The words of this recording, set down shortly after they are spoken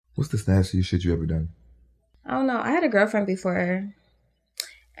What's the nastiest shit you ever done? I don't know. I had a girlfriend before.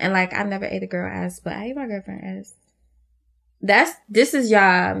 And like, I never ate a girl ass, but I ate my girlfriend ass. This is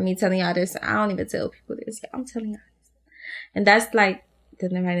y'all, me telling y'all this. I don't even tell people this. I'm telling y'all this. And that's like, the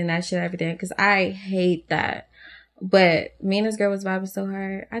never that shit every day. Because I hate that. But me and this girl was vibing so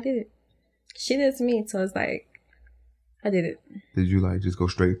hard. I did it. She did it to me. So it's like, I did it. Did you like just go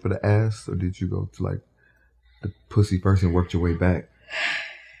straight for the ass? Or did you go to like the pussy first and work your way back?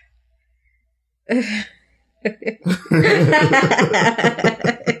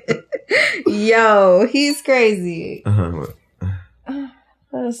 Yo, he's crazy. What?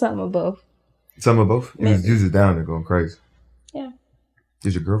 Something of both. Something of both? You just down there going crazy. Yeah.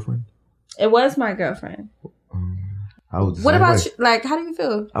 Is your girlfriend? It was my girlfriend. I was the what same about way. you? Like, how do you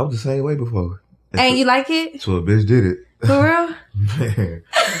feel? I was the same way before. And you like it? So a bitch did it. For real? Man.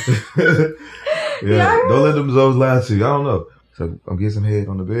 Yeah. Don't let them zones lie to you. I don't know. So I'm getting some head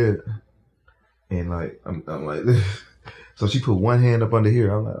on the bed. And like, I'm like this. So she put one hand up under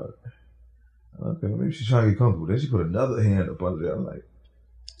here. I'm like, okay, maybe she's trying to get comfortable. Then she put another hand up under there. I'm like,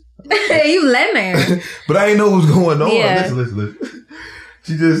 you letting her. But I didn't know what was going on. Yeah. Listen.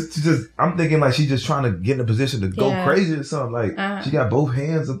 She just, I'm thinking like she just trying to get in a position to go crazy or something. Like, she got both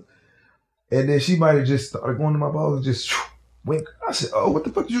hands up. And then she might have just started going to my balls and just went. I said, oh, what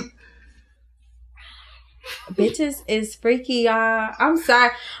the fuck you? Bitches is freaky, y'all. I'm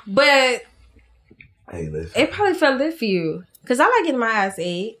sorry. But hey, listen. It probably felt lit for you. Because I like getting my ass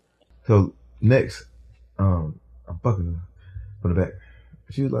ate. So, next, I'm fucking her from the back.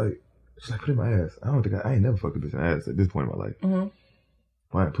 She's like, put in my ass. I ain't never fucked a bitch in the ass at this point in my life. Mm-hmm.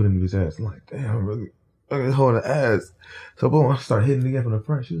 Why put in the bitch ass? I'm like, damn, I'm really holding the ass. So boom, I started hitting it again from the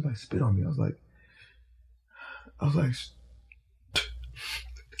front. She was like, spit on me. I was like,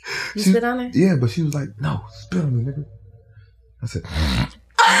 you spit on her? Yeah, but she was like, no, spit on me, nigga. I said,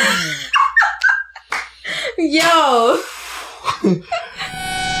 yo.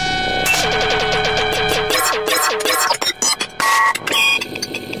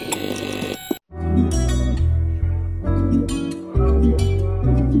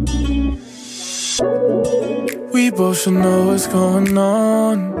 We both should know what's going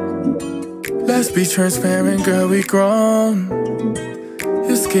on. Let's be transparent, girl, we grown.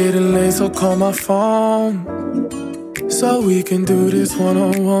 It's getting late, so call my phone, so we can do this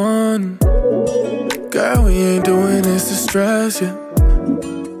one-on-one. Girl, we ain't doing this to stress you.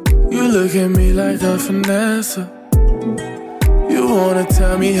 You look at me like a finesse. You wanna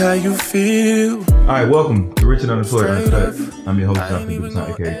tell me how you feel. Alright, welcome to Rich and Unemployed Uncut. I'm your host, Jonathan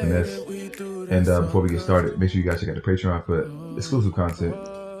Gibson, aka Finesse. And before we get started, make sure you guys check out the Patreon for exclusive content.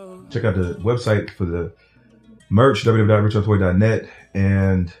 Check out the website for the merch, www.richunemployed.net,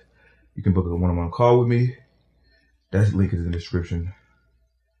 and you can book a one-on-one call with me. That link is in the description.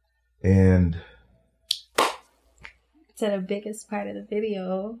 And to the biggest part of the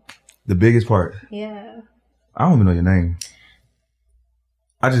video. The biggest part? Yeah. I don't even know your name.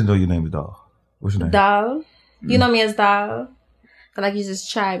 I just know your name is Doll. What's your name? Doll. You know me as Doll. But like you just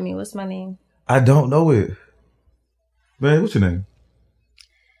tried me. What's my name? I don't know it. Man, what's your name?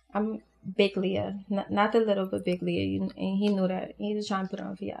 I'm Big Leah. Not the little, but Big Leah. And he knew that. He was trying to put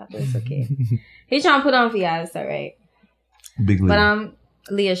on for y'all, but it's okay. He's trying to put on for y'all. It's all right. Big Leah. But I'm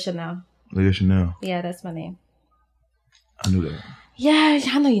Leah Chanel. Leah Chanel. Yeah, that's my name. I knew that. Yeah,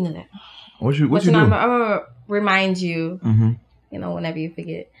 I know you knew that. What you do? I'm gonna remind you. Mm-hmm. You know, whenever you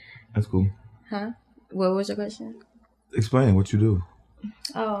forget. That's cool. Huh? What was your question? Explain what you do.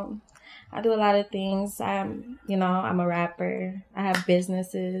 Oh, I do a lot of things. I'm a rapper. I have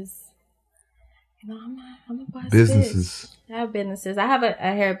businesses. You know, I'm a boss. Businesses. Bitch. I have businesses. I have a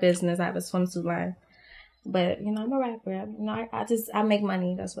hair business. I have a swimsuit line. But I'm a rapper. I make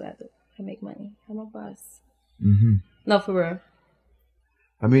money. That's what I do. I make money. I'm a boss. Mm-hmm. No, for real.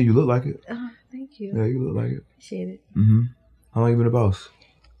 I mean, you look like it. Thank you. Yeah, you look like it. Appreciate it. Mm-hmm. How long you been a boss?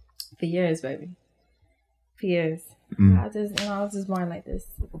 For years, baby. For years. I was just born like this.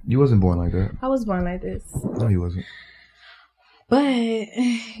 You wasn't born like that. I was born like this. No, you wasn't. But,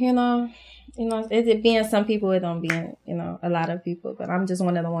 it being some people, it don't be, a lot of people. But I'm just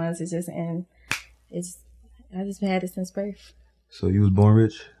one of the ones that's just in. I just had it since birth. So you was born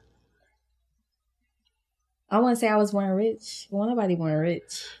rich? I wouldn't say I was born rich. Well, nobody born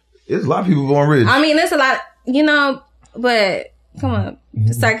rich. There's a lot of people born rich. I mean, there's a lot, but come on.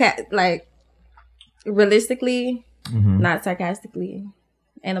 Mm-hmm. Realistically, mm-hmm. Not sarcastically,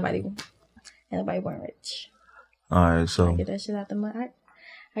 ain't nobody born rich. All right, so I get that shit out the mud.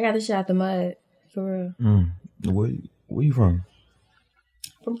 I got this shit out the mud, for real. Where you from?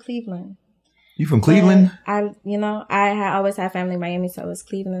 From Cleveland. You from Cleveland? I always had family in Miami, so it was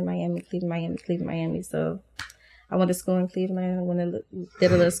Cleveland, Miami, Cleveland, Miami, Cleveland, Miami. So I went to school in Cleveland.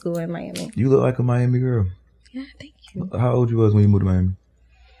 Did a little school in Miami. You look like a Miami girl. Yeah, thank you. How old you was when you moved to Miami?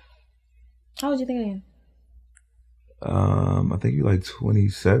 How old you think I am? I think you like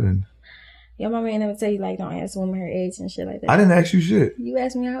 27. Your mama ain't never tell you like don't ask women her age and shit like that. I didn't ask you shit. You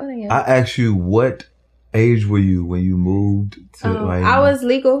asked me how old I am. I asked you what age were you when you moved to Miami? I was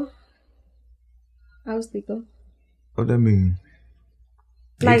legal. What that mean?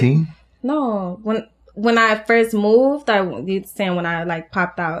 Like, 18? No, when I first moved, you saying when I like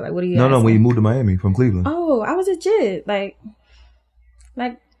popped out, like what are you? No, when you moved to Miami from Cleveland. Oh, I was a jit, like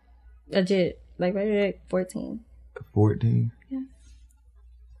a jit, like right 14. 14. Yeah.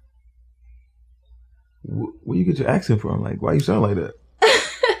 Where you get your accent from? Like, why you sound like that?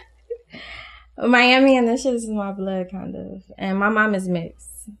 Miami and this shit is my blood, kind of. And my mom is mixed.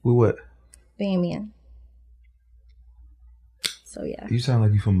 With what? Bahamian. So yeah. You sound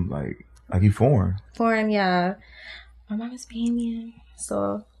like you from like you foreign. Foreign, yeah. My mom is Bahamian,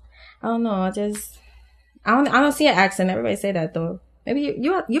 so I don't know. I don't see an accent. Everybody say that though. Maybe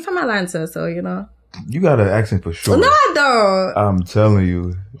you're from Atlanta, so you know. You got an accent for sure. No, I don't. I'm telling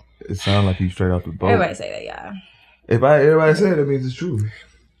you, it sounds like you straight off the boat. Everybody say that, yeah. If everybody say it, that means it's true.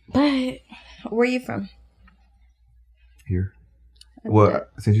 But where are you from? Here. Well,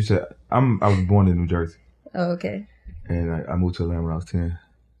 since you said I was born in New Jersey. Oh, okay. And I moved to Atlanta when I was 10.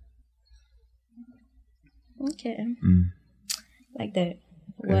 Okay. Like that.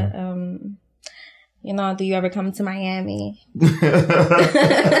 Yeah. What do you ever come to Miami?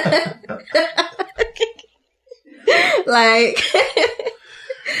 Like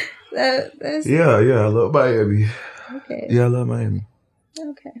that's Yeah, I love Miami. Okay. Yeah, I love Miami.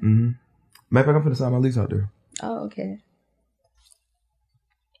 Okay. Matter of fact, I'm finna sign my lease out there. Oh, okay.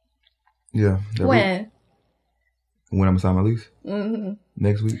 Yeah. When I'm gonna sign my lease?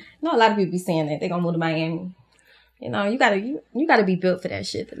 Next week. No, a lot of people be saying that they're gonna move to Miami. You know, you gotta be built for that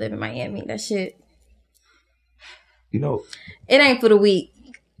shit to live in Miami. That shit. You know, it ain't for the weak.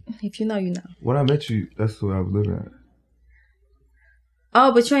 If you know, you know. When I met you, that's where I was living at.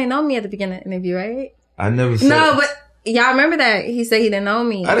 Oh, but you ain't know me at the beginning of the interview, right? I never said. No, but y'all remember that he said he didn't know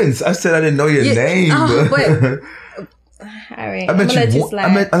me. I said I didn't know your name. But all right, I'm gonna let you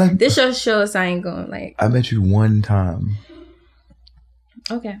slide. This your show, so I ain't going like. I met you one time.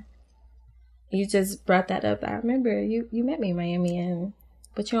 Okay. You just brought that up. I remember you met me in Miami,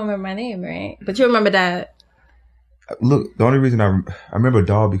 but you don't remember my name, right? But you remember that. Look, the only reason I remember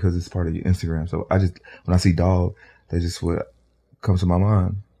Dog because it's part of your Instagram. So when I see Dog, that's just what comes to my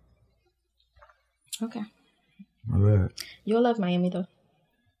mind. Okay. My bad. You'll love Miami though.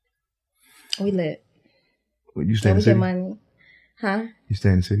 We lit. Well, you stay in the city? We get money. Huh? You stay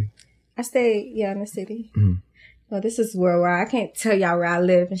in the city? I stay, in the city. Mm-hmm. Well, this is worldwide. I can't tell y'all where I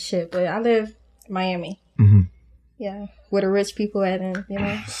live and shit, but I live in Miami. Mm-hmm. Yeah. Where the rich people at and,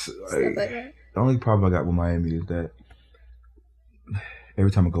 stuff like that. The only problem I got with Miami is that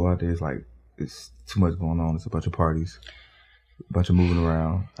every time I go out there, it's too much going on. It's a bunch of parties, a bunch of moving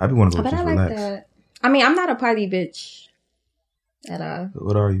around. I be want to go just relax. That. I mean, I'm not a party bitch at all.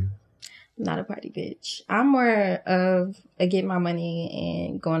 What are you? I'm not a party bitch. I'm more of a get my money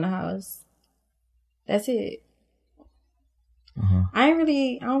and go in the house. That's it. Uh-huh. I don't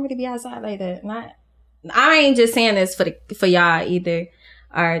really be outside like that. I ain't just saying this for y'all either,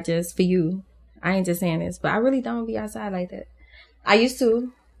 or just for you. I ain't just saying this, but I really don't be outside like that. I used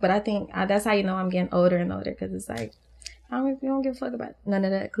to, but I think that's how you know I'm getting older and older, because it's like, we don't give a fuck about none of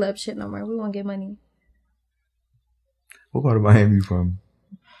that club shit no more. We want to get money. What part of Miami you from?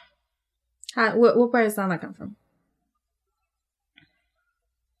 What part of town I come from?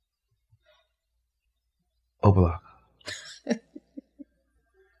 Opalaka.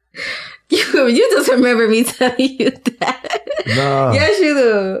 You just remember me telling you that. Nah. Yes, you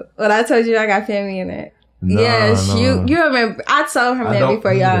do. When I told you I got family in it. Nah, yes, nah. You remember. I told him that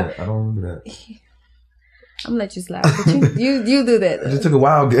before y'all. I don't remember that. I'm gonna let you slide. But you do that. I just took a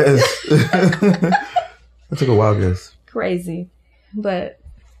wild guess. Crazy. But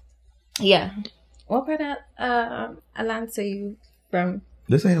yeah. What part of Atlanta you from?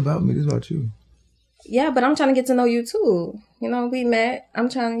 This ain't about me, this is about you. Yeah, but I'm trying to get to know you too. You know, we met.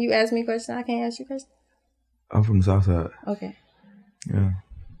 You ask me questions, I can't ask you questions. I'm from the South Side. Okay. Yeah.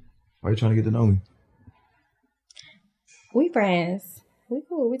 Why are you trying to get to know me? We friends. We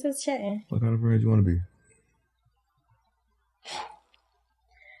cool. We just chatting. What kind of friends you want to be?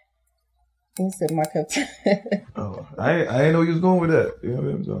 Let me sip my cup. Oh, I ain't know you was going with that. You know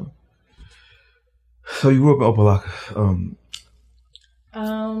what I'm saying? So you grew up in Opalaka.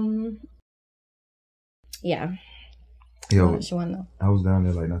 Yeah. Yo, She wanna know. I was down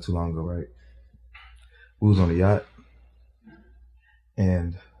there like not too long ago, right? We was on a yacht,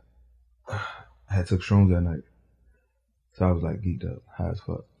 and I had took shrooms that night, so I was like geeked up, high as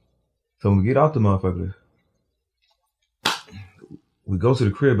fuck. So when we get out the motherfucker, we go to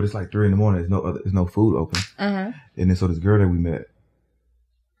the crib, but it's like 3 a.m. There's no food open. And then so this girl that we met,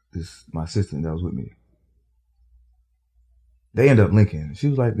 my assistant that was with me, they end up linking. She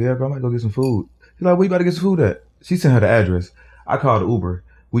was like, "Yeah, bro, I might go get some food." She's like, "Where you about to get some food at?" She sent her the address. I called the Uber.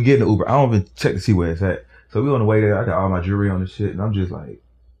 We get in the Uber. I don't even check to see where it's at. So we on the way there. I got all my jewelry on and shit, and I'm just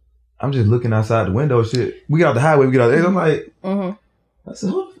looking outside the window. Shit. We get off the highway. We get out there. I'm like, I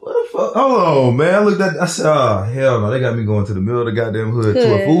said, what the fuck? Hold on, man. I looked at. I said, oh hell no. They got me going to the middle of the goddamn hood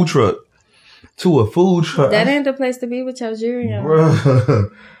to a food truck. That ain't the place to be with your jewelry on. Bro.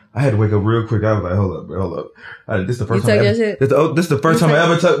 I had to wake up real quick. I was like, hold up, bro, hold up. This is the first time I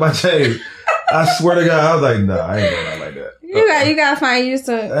ever took my chain. I swear to God, I was like, nah, I ain't going out like that. You gotta find you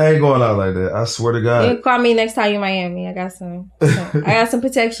some. I ain't going out like that. I swear to God. You can call me next time you in Miami. I got some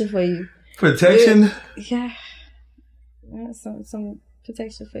protection for you. Protection? Yeah. Some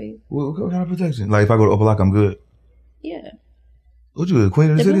protection for you. What kind of protection? Like if I go to Opalaka, I'm good? Yeah. What you, the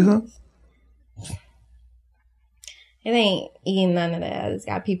queen of the city or something? It ain't eating none of that. I just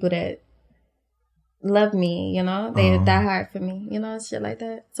got people that love me, you know? They die hard for me, you know? Shit like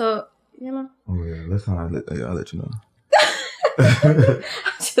that. So, you know? Oh, yeah. That's how I'll let you know.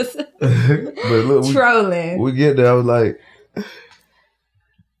 Just but look, trolling. We get there, I was like,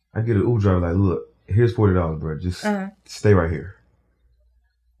 I get an Uber driver like, look, here's $40, bro. Just stay right here.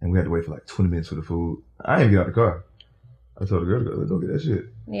 And we had to wait for like 20 minutes for the food. I didn't get out the car. I told the girl to go get that shit.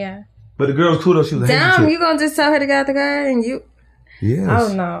 Yeah. But the girl was cool though. She was damn, you gonna just tell her to get out the car and you? Yes.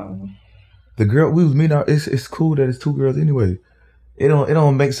 Oh no. The girl we was meeting. It's cool that it's two girls anyway. It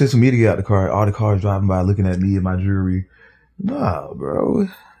don't make sense for me to get out the car. All the cars driving by looking at me and my jewelry. Nah, bro.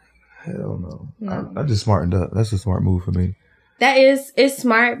 Hell no. I just smartened up. That's a smart move for me. It's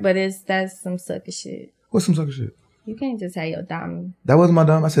smart, but that's some sucker shit. What's some sucker shit? You can't just have your dime. That wasn't my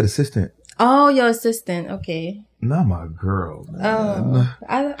dime. I said assistant. Oh, your assistant. Okay. Not my girl, man. Oh.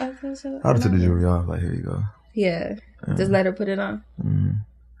 I took the jewelry off. Like, here you go. Yeah. Just let her put it on.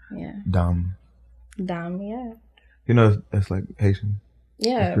 Yeah. Dime, yeah. You know, that's like Haitian.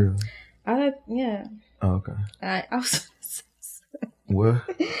 Yeah. Yeah. Oh, okay. I was what?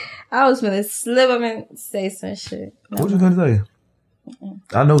 I was gonna slip up and say some shit. What you gonna say?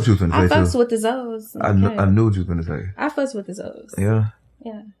 I know what you was gonna say. I fucks with the Zoes. Okay. I knew what you was gonna say. I fucks with the Zoes. Yeah.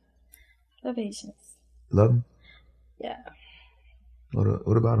 Yeah. Love Haitians. Love them? Yeah.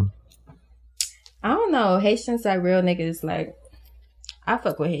 What about them? I don't know. Haitians are real niggas. Like, I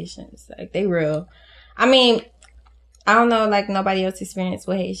fuck with Haitians. Like, they real. I mean, I don't know, like, nobody else experienced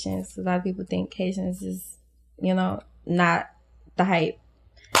with Haitians. A lot of people think Haitians is, you know, not the hype,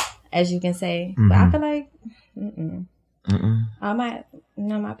 as you can say. But I feel like, all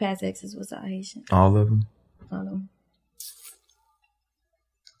my past exes was all Haitian. All of them? All of them.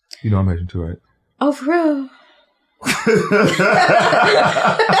 You know I'm Haitian too, right? Oh, for real?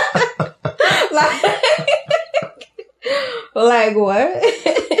 like what?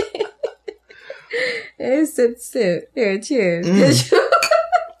 Sip. Here, cheers.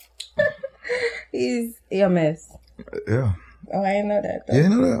 He's a mess. Yeah. Oh, I didn't know that though. You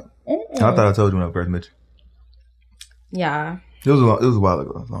didn't know that? I thought I told you when I first met you. Yeah. It was a while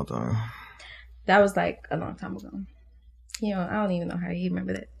ago, a long time. That was like a long time ago. You know, I don't even know how you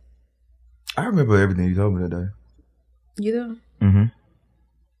remember that. I remember everything you told me that day. You do? Mm-hmm.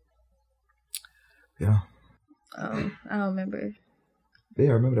 Yeah. I don't remember. Yeah,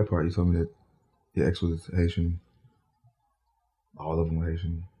 I remember that part. You told me that your ex was Haitian. All of them were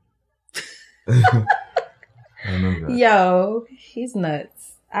Haitian. I remember that. Yo, he's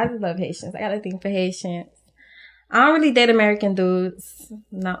nuts. I love Haitians. I got a thing for Haitians. I don't really date American dudes.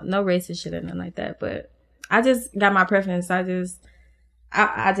 No racist shit or nothing like that. But I just got my preference. I just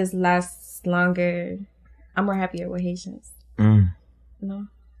last longer. I'm more happier with Haitians. You know?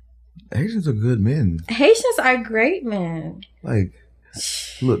 Haitians are good men. Haitians are great men. Like,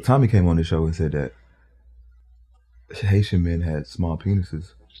 look, Tommy came on the show and said that Haitian men had small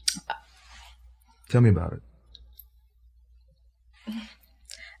penises. Tell me about it.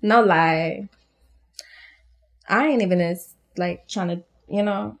 No lie. I ain't even as, like, trying to, you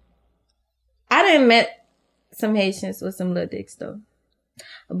know. I done met some Haitians with some little dicks, though.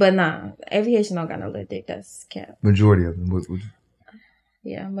 But nah, every Haitian don't got no little dick. That's cap. Majority of them.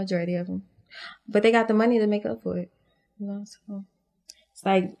 Yeah, majority of them. But they got the money to make up for it. You know, so it's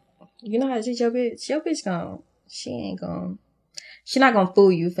like, you know how to treat your bitch? Your bitch gone. She ain't gone. She not gonna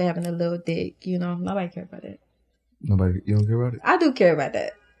fool you for having a little dick, you know? Nobody care about that. Nobody, you don't care about it? I do care about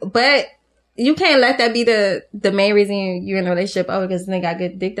that. But you can't let that be the main reason you're in a relationship. Oh, because they got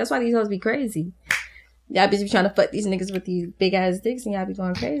good dick. That's why these hoes be crazy. Y'all be trying to fuck these niggas with these big ass dicks and y'all be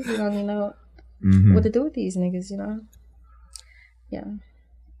going crazy. You don't even know what to do with these niggas, you know? Yeah.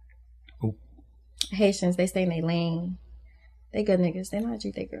 Oh. Haitians, they stay in their lane. They good niggas. They know how to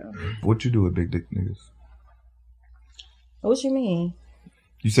treat their girl. What you do with big dick niggas? What you mean?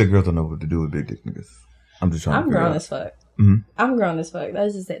 You said girls don't know what to do with big dick niggas. I'm just trying to figure grown out. as fuck. Mm-hmm. I'm grown as fuck.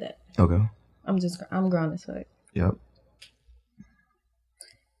 Let's just say that. Okay. I'm grown as fuck. Yep.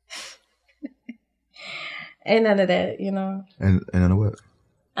 Ain't none of that, you know. And none of what?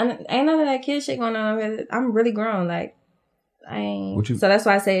 Ain't none of that kid shit going on. I'm really grown. Like, I ain't. So that's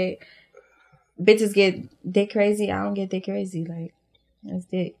why I say, bitches get dick crazy. I don't get dick crazy. Like, that's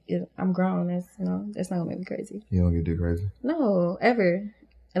dick. I'm grown. That's that's not gonna make me crazy. You don't get dick crazy? No, ever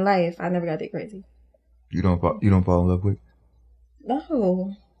in life. I never got dick crazy. You don't fall in love quick?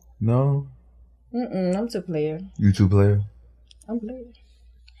 No. No. I'm too player. You too player? I'm player.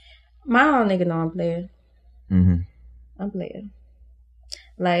 My own nigga know I'm player. I'm player.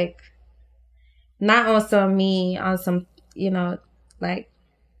 Like, not on some, like,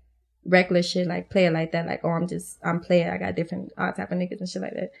 reckless shit, like, player like that. Like, oh, I'm player. I got different, all type of niggas and shit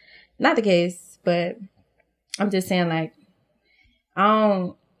like that. Not the case, but I'm just saying, like, I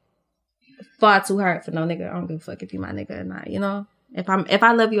don't fall too hard for no nigga. I don't give a fuck if you my nigga or not, you know? If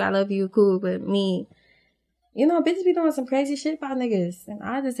I love you, I love you, cool. But me, bitches be doing some crazy shit about niggas. And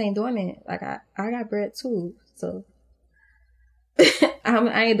I just ain't doing it. Like, I got bread too. So,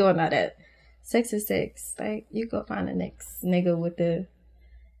 I ain't doing all that. Sex is sex. Like, you go find the next nigga with a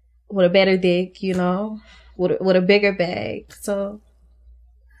better dick, with a bigger bag. So,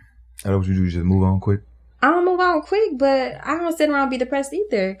 I know what you do. You just move on quick. I don't move on quick, but I don't sit around and be depressed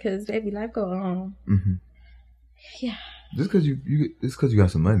either. Cause baby, life go on. Yeah. Just cause it's cause you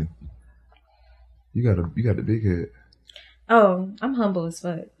got some money. You got the big head. Oh, I'm humble as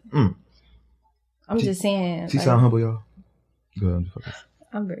fuck. I'm just saying. She sound humble, y'all. Go ahead,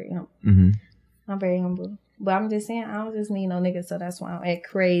 I'm very humble. I'm very humble. But I'm just saying, I don't just need no nigga, so that's why I don't act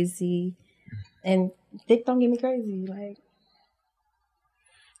crazy. And dick don't get me crazy. Like,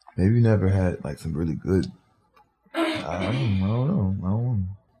 maybe you never had like some really good. I don't know.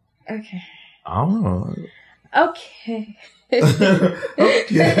 Okay. I don't know. Okay. Okay.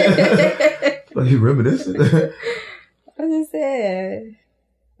 Like you reminiscing. I just said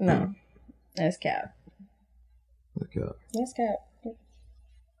no. That's cap. That's cap.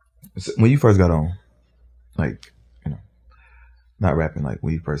 When you first got on, like, not rapping, like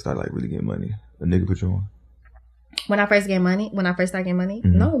when you first started like really getting money, a nigga put you on? When I first started getting money?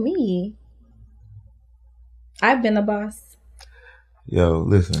 No, me. I've been a boss. Yo,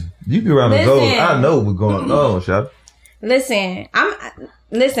 listen. You be around the goals. I know what's going on, Shop. Listen,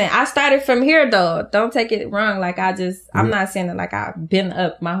 I started from here though. Don't take it wrong. Like I'm not saying that like I've been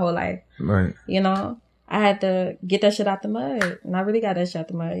up my whole life. Right. I had to get that shit out the mud. And I really got that shit out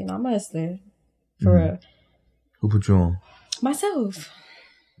the mud. I'm a hustler. For real. Who put you on? Myself.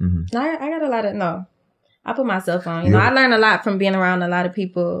 I got a lot of, I put myself on. I learned a lot from being around a lot of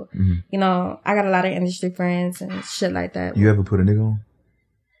people. I got a lot of industry friends and shit like that. You ever put a nigga on?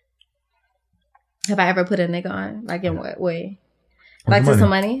 Have I ever put a nigga on? Like in what way? Like to some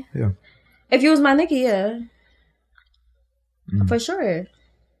money? Yeah. If you was my nigga, yeah. For sure.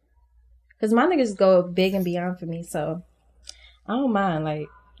 Because my niggas go big and beyond for me, so I don't mind. Like,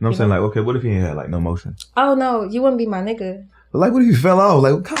 I'm saying, like, okay, what if he ain't had like no motion? Oh no, you wouldn't be my nigga. But like, what if you fell off?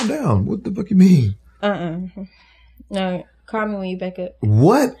 Like, calm down. What the fuck you mean? No, call me when you back up.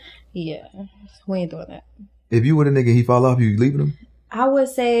 What? Yeah, we ain't doing that. If you with a nigga, he fall off, you leaving him? I would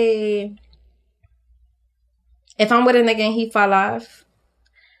say, if I'm with a nigga and he fall off,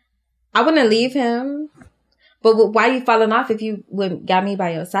 I wouldn't leave him. But why you falling off if you got me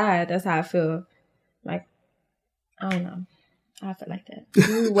by your side? That's how I feel. Like, I don't know. I feel like that.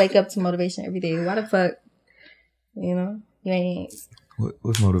 You wake up to motivation every day. Why the fuck? You ain't.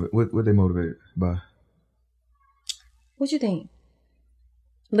 What they motivated by? What you think?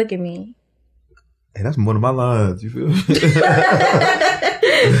 Look at me. Hey, that's one of my lines. You feel me?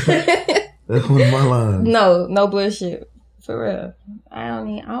 That's one of my lines. No bullshit. For real. I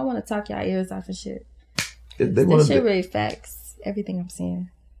don't want to talk y'all ears off and shit. This shit really facts everything I'm saying.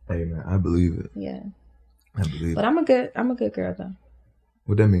 Hey man, I believe it. Yeah. I believe it. But I'm a good girl though.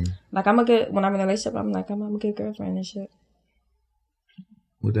 What that mean? Like when I'm in a relationship, I'm like, I'm a good girlfriend and shit.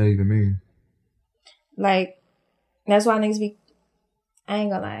 What that even mean? Like, that's why niggas be, I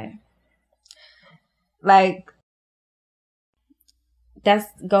ain't gonna lie. Like, that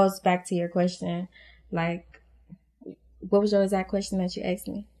goes back to your question. Like, what was your exact question that you asked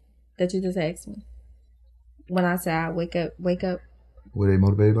me? That you just asked me? When I said I wake up. What are they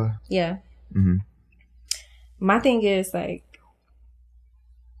motivated by? Yeah. Mm-hmm. My thing is, like,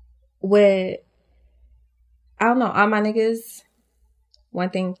 with, I don't know, all my niggas, one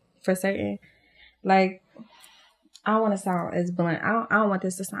thing for certain, like, I don't want to sound as blunt. I don't want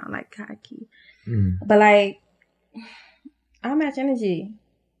this to sound like cocky. But, like, I match energy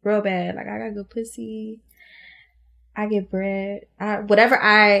real bad. Like, I got good pussy. I get bread. Whatever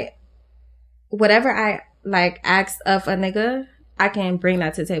I like ask of a nigga, I can bring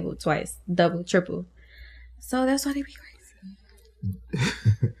that to the table twice, double, triple. So that's why they be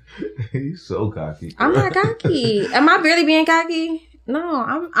crazy. He's so cocky. I'm not cocky. Am I really being cocky?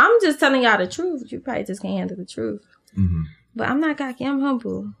 No, I'm just telling y'all the truth. You probably just can't handle the truth. Mm-hmm. But I'm not cocky. I'm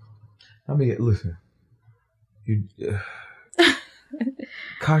humble. I mean, listen.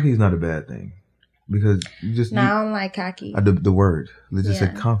 Cocky is not a bad thing. Because you just... No, I don't like cocky. The word. Let's just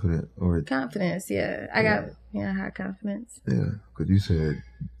say confident. Or confidence, yeah. I got high confidence. Yeah, because you said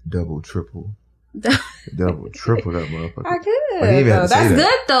double, triple. Double, triple that motherfucker. I could. That's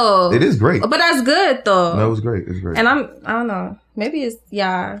good, though. It is great. But that's good, though. No, it was great. It's great. And I don't know. Maybe it's,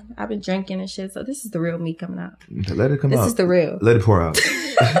 I've been drinking and shit, so this is the real me coming out. Let it come out. This is the real. Let it pour out.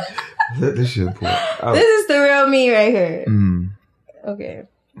 Let this shit pour out. This is the real me right here. Okay.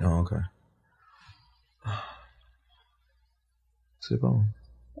 Oh, okay. Sip on.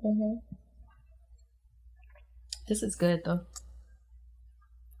 This is good, though.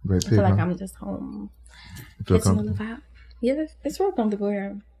 Great pick, I feel like I'm just home. You feel comfortable? The vibe. Yeah, it's real comfortable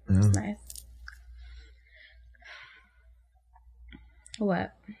here. Yeah. It's nice.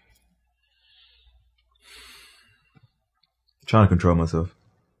 What? Trying to control myself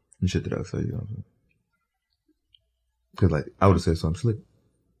and shit that I say, you know what I'm saying? Because, like, I would have said something slick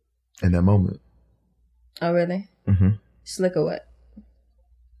in that moment. Oh, really? Slick or what?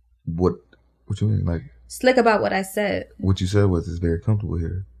 What you mean? Like, slick about what I said. What you said was, it's very comfortable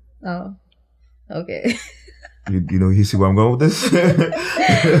here. Oh, okay. you know, you see where I'm going with this?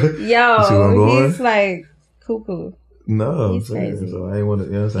 Yo, he's like cuckoo. No, he's crazy. So I ain't want to,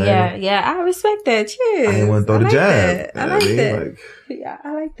 you know what I'm saying? Yeah, I respect that. Cheers. I ain't want to throw the jab. I like that. Like, yeah,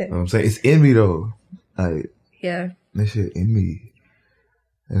 I like that. You know what I'm saying? It's in me, though. Like, yeah. That shit in me.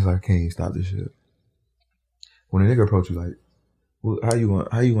 It's like, I can't even stop this shit. When a nigga approach you, like, well, how you want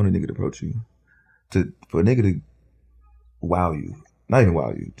a nigga to approach you? For a nigga to wow you. Not even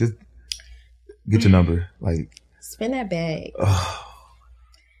wow you. Just get your number. Like, spin that bag.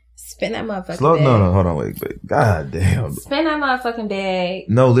 Spin that motherfucking bag. No, hold on, wait. God damn. Spin that motherfucking bag.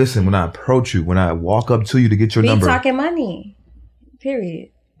 No, listen, when I approach you, when I walk up to you to get your number. Be talking money.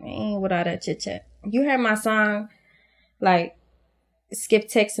 Period. I ain't with all that chit chat. You heard my song, like, skip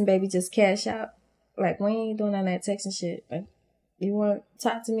texting, baby, just cash out. Like, we ain't doing none of that texting shit. Like, you want to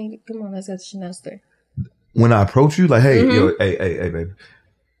talk to me? Come on, let's go to Chanel store. When I approach you, like, hey, yo, hey, baby.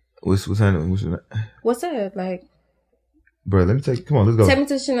 What's happening? What's up? Like, bro, come on, let's go. Take me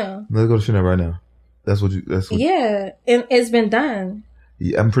to Chanel. Let's go to Chanel right now. Yeah, and it's been done.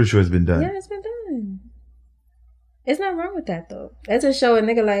 Yeah, I'm pretty sure it's been done. Yeah, it's been done. It's not wrong with that, though. That's just show a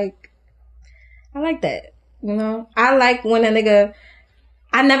nigga, like, I like that. You know? I like when a nigga,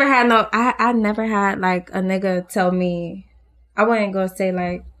 I never had, like, a nigga tell me, I wasn't gonna say,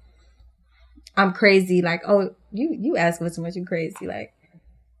 like, I'm crazy. Like, oh, you asking for too much, you crazy. Like,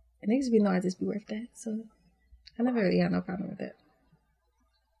 niggas be know I just be worth that. So, I never really had no problem with that.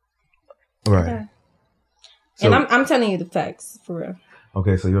 Right. Yeah. So, and I'm telling you the facts, for real.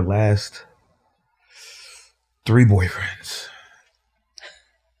 Okay, so your last 3 boyfriends.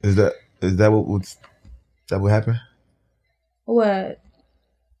 Is that what happened? What?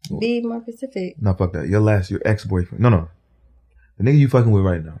 Be more specific. No, fuck that. Your ex-boyfriend. No. The nigga you fucking with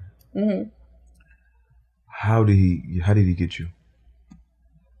right now. Mm-hmm. How did he get you?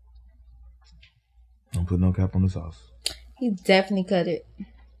 I'm putting no cap on the sauce. He definitely cut it.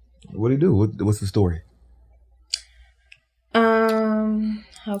 What'd he do? What's the story?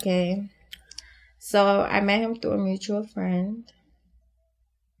 Okay. So I met him through a mutual friend.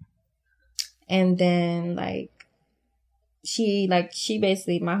 And then, she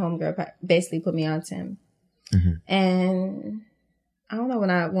basically, my homegirl basically put me on to him. Mm-hmm. And I don't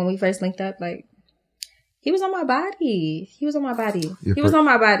know, when we first linked up, like, he was on my body. He was on my body.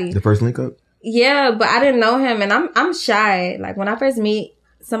 The first link up? Yeah, but I didn't know him, and I'm shy. Like, when I first meet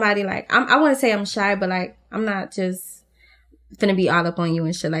somebody, like, I wouldn't say I'm shy, but, like, I'm not just finna be all up on you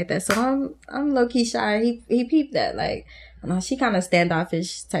and shit like that. So I'm low key shy. He peeped that, like, she kind of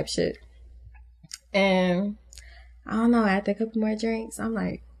standoffish type shit. And I don't know. After a couple more drinks, I'm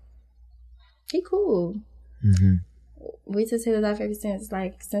like, he cool. Mm-hmm. We just hit it off ever since.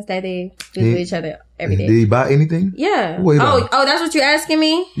 Like, since that day, we with each other every day. Did he buy anything? Yeah. Wait, oh, that's what you're asking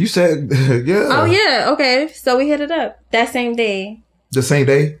me? You said, yeah. Oh, yeah. Okay. So we hit it up that same day. The same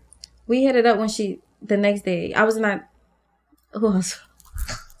day? We hit it up the next day. I was not, who else?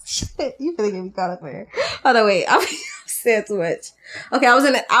 Shit, you finna get me caught up there. Hold on, wait. I'm saying too much. Okay, I was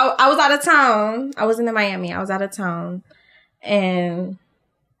out of town. I wasn't in Miami. I was out of town. And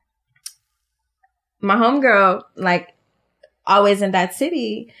my homegirl, like, always in that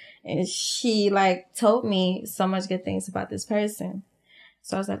city, and she, like, told me so much good things about this person.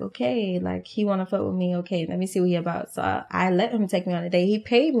 So I was like, okay, like, he want to fuck with me. Okay, let me see what he about. So I let him take me on a date. He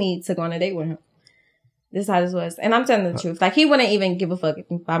paid me to go on a date with him. This is how this was. And I'm telling the truth. Like, he wouldn't even give a fuck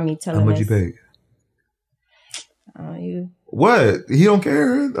about me telling him. How much you paid? You. What? He don't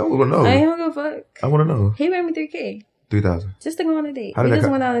care? I want to know. I don't give a fuck. I want to know. He paid me $3,000. 3,000. Just to go on a date. We just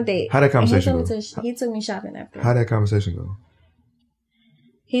went on a date. How that conversation go? He took me shopping after. How that conversation go?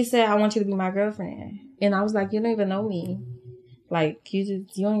 He said, I want you to be my girlfriend. And I was like, you don't even know me. Like, you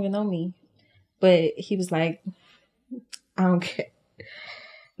don't even know me. But he was like, I don't care.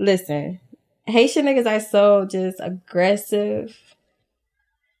 Listen, Haitian niggas are so just aggressive.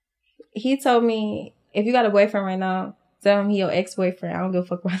 He told me, if you got a boyfriend right now, tell him he your ex-boyfriend. I don't give a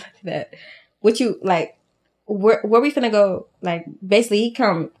fuck about that. What you, like, where we finna go? Like, basically, he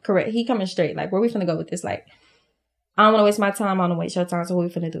coming straight. Like, where we finna go with this? Like, I don't want to waste my time. I don't want to waste your time. So what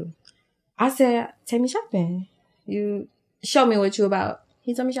we finna do? I said, take me shopping. You show me what you about.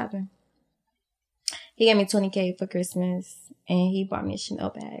 He took me shopping. He gave me $20,000 for Christmas, and he bought me a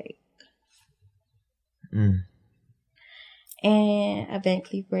Chanel bag. And a Van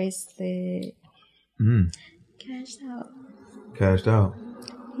Cleef bracelet. Cashed out. Cashed out.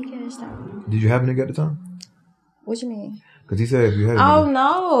 He cashed out. Did you have a nigga at the time? What you mean? Because he said if you had a nigga. Oh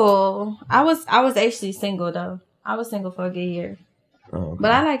no, I was actually single though. I was single for a good year. Oh, okay.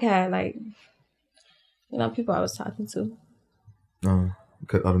 But I had people I was talking to.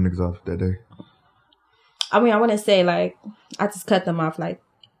 Cut all the niggas off that day. I mean, I wouldn't say like I just cut them off like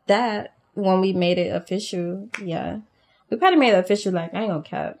that when we made it official. Yeah, we probably made it official. Like, I ain't gonna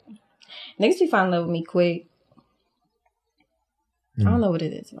cap. Niggas be falling in love with me quick. I don't know what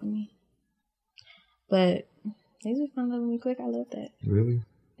it is about me, but niggas be falling in love with me quick. I love that. Really?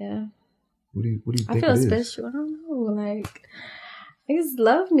 Yeah. What do you think I feel it is? special. I don't know. Like, niggas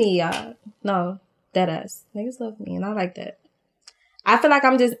love me, y'all. No, deadass. Niggas love me, and I like that. I feel like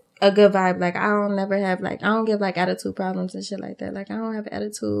I'm just a good vibe. Like, I don't never have, like, I don't give, like, attitude problems and shit like that. Like, I don't have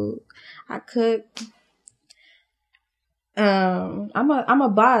attitude. I cook. I'm a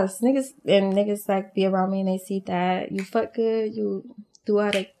boss. Niggas, like, be around me and they see that you fuck good, you do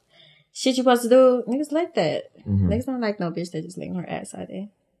all the shit you supposed to do. Niggas like that. Niggas don't like no bitch that just laying her ass out there.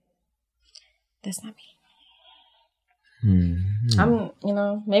 That's not me. I'm,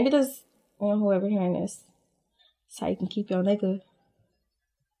 maybe this, whoever hearing this, that's how you can keep your nigga.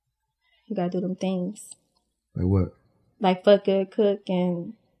 You gotta do them things. Like what? Like fuck good, cook,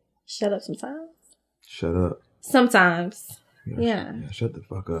 and shut up sometimes. Shut up. Sometimes. Yeah. Shut the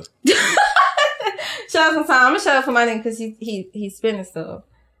fuck up. Shut up sometimes. I'm gonna shut up for my nigga because he's spending stuff.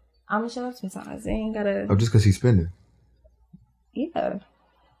 I'm gonna shut up sometimes. They ain't gotta. Oh, just because he's spending? Yeah.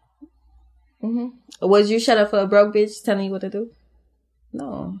 Would you shut up for a broke bitch telling you what to do?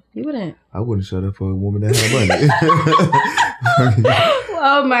 No, you wouldn't. I wouldn't shut up for a woman that had money.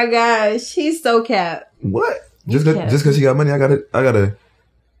 Oh my gosh, he's so cap. What? Just because he got money, I gotta.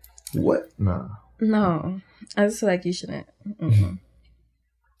 What? Nah. No, I just feel like you shouldn't. But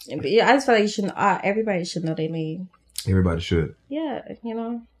yeah, I just feel like you shouldn't. Everybody should know they lead. Everybody should. Yeah, I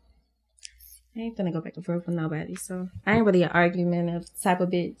ain't gonna go back and forth with nobody, so I ain't really an argumentative type of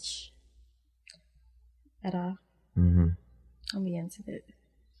bitch at all. I'll be into it.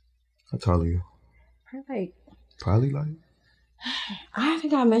 How tall are you? Probably like. I haven't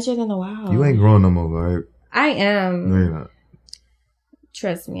got measured in a while. You ain't growing no more, right? I am. No, you're not.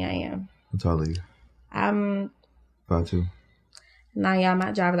 Trust me, I am. How tall are you? I'm 5'2". Now, y'all,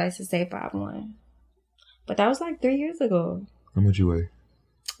 my driver's license say 5'1". But that was like 3 years ago. How much you weigh?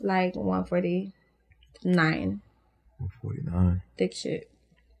 Like 149. 149. Thick shit.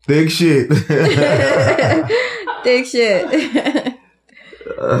 Thick shit. Thick shit.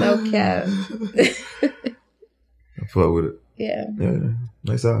 No cap. I fuck with it. Yeah.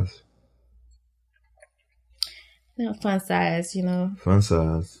 Nice size. Fun size, Fun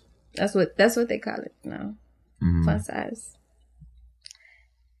size. That's what they call it now. Fun size.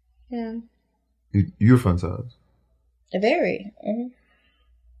 Yeah. You're fun size. Very.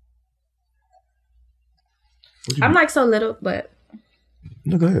 I'm like so little, but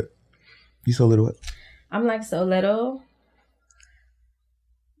no, go ahead. You so little what? I'm like so little,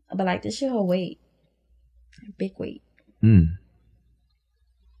 but like this shit whole weight, big weight.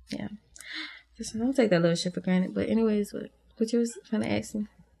 Yeah. Just don't take that little shit for granted. But anyways, what you was trying to ask me?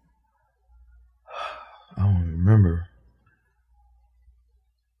 I don't remember.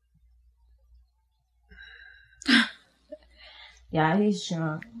 Yeah, he's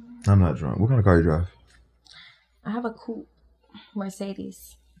drunk. I'm not drunk. What kind of car you drive? I have a coupe,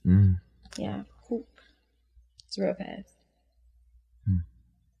 Mercedes. Yeah, coupe. It's real fast.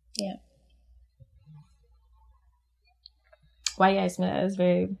 Yeah. Why you ask me that? It's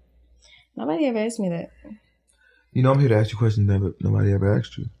very... Nobody ever asked me that. You know, I'm here to ask you questions, but nobody ever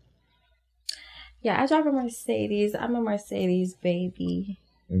asked you. Yeah, I drive a Mercedes. I'm a Mercedes baby.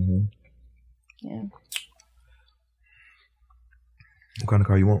 Yeah. What kind of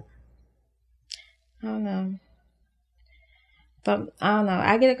car you want? I don't know. But I don't know.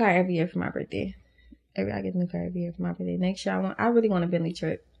 I get a car every year for my birthday. I get a new car every year for my birthday. Next year, I really want a Bentley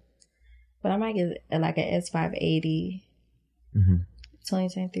truck. But I might get like an S580.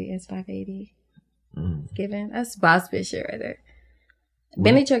 2023 S580. Given. That's boss bitch shit right there. What?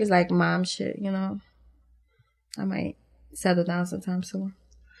 Bentley truck is like mom shit, you know. I might settle down sometime soon.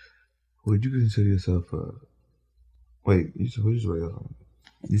 Would you consider yourself wait, you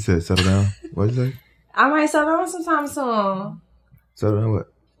said settle down? What'd you say? I might settle down sometime soon. Settle down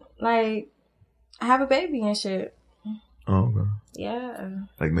what? Like, have a baby and shit. Oh, okay. Yeah.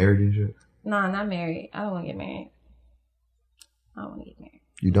 Like married and shit? Nah, not married. I don't want to get married.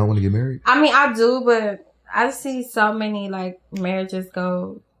 You don't want to get married? I mean, I do, but I see so many, like, marriages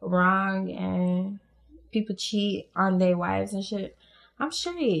go wrong and people cheat on their wives and shit. I'm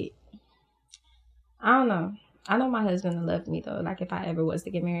straight. I don't know. I know my husband will love me, though, like, if I ever was to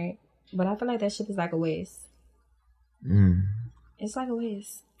get married. But I feel like that shit is like a waste. It's like a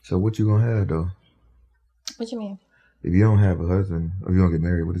waste. So what you gonna have, though? What you mean? If you don't have a husband, or you don't get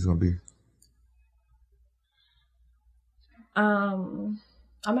married, what is it gonna be? I'm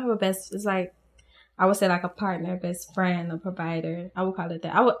gonna have a best, it's like, I would say like a partner, best friend, a provider. I would call it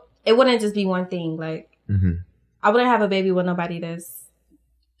that. It wouldn't just be one thing. Like, I wouldn't have a baby with nobody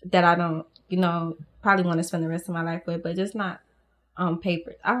that I don't, you know, probably want to spend the rest of my life with, but just not on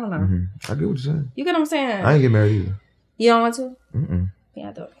paper. I don't know. I get what you're saying. You get what I'm saying? I ain't get married either. You don't want to? Yeah,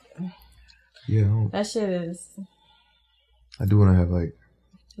 I don't. Yeah, I don't. That shit is... I do want to have, like...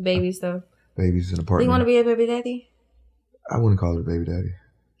 babies, though. Babies in a partner. Do you want to be a baby daddy? I wouldn't call it a baby daddy.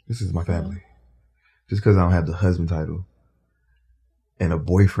 This is my family. Just because I don't have the husband title and a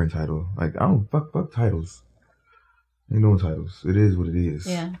boyfriend title. Like, I don't... Fuck titles. Ain't no titles. It is what it is.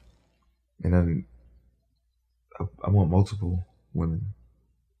 Yeah. And then I want multiple women.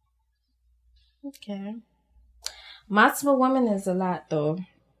 Okay. Multiple women is a lot, though.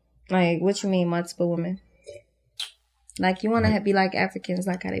 Like, what you mean, multiple women? Like, you want to be like Africans,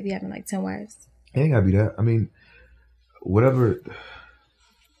 like how they be having like 10 wives? It ain't gotta be that. I mean, whatever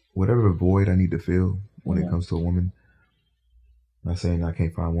void I need to fill when it comes to a woman. I'm not saying I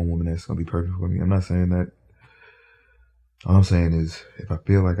can't find one woman that's gonna be perfect for me. I'm not saying that. All I'm saying is, if I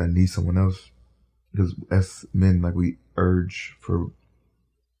feel like I need someone else, because as men, like, we urge for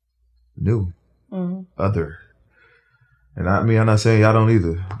new, other. And I mean, I'm not saying y'all don't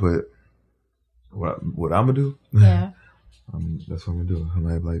either, but what I'm gonna do, yeah, that's what I'm gonna do. I'm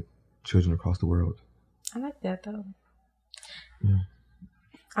gonna have like children across the world. I like that though. Yeah.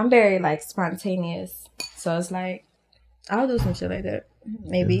 I'm very like spontaneous, so it's like I'll do some shit like that.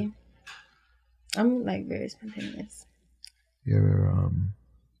 Maybe. Yeah. I'm like very spontaneous. You ever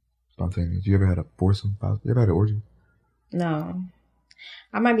spontaneous? You ever had a foursome? You ever had an orgy? No,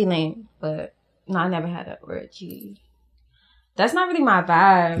 I might be lame, but no, I never had an orgy. That's not really my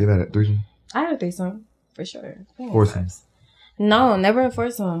vibe. You ever had a threesome? I had a threesome for sure. Foursome? No, never a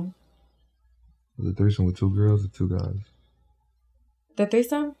foursome. Was it threesome with 2 girls or 2 guys? The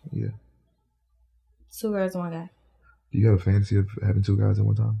threesome? Yeah. 2 girls and 1 guy. Do you have a fantasy of having 2 guys at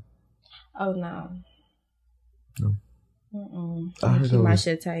one time? Oh no. No. I keep my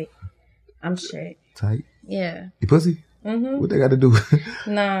shit tight. I'm straight. Tight? Yeah. You pussy? What they got to do?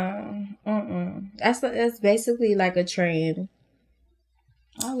 No. That's basically like a trend.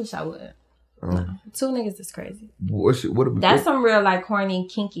 I wish I would. No. 2 niggas is crazy. That's some real like corny,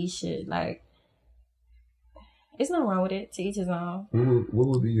 kinky shit. Like, there's nothing wrong with it. To each his own. What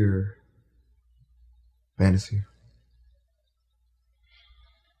would be your fantasy?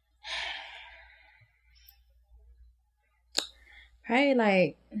 Probably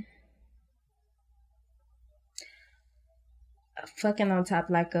like fucking on top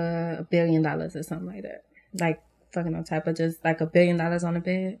like $1 billion or something like that. like fucking on top of just like $1 billion on the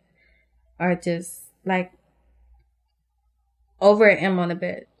bed, or just like over an M on the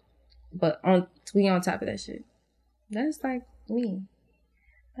bed, but we on top of that shit. That's like me,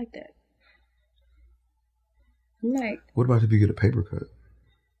 like that. I'm like, what about if you get a paper cut?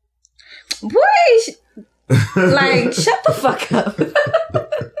 Boy, like shut the fuck up.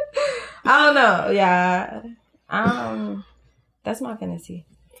 I don't know. Yeah, that's my fantasy.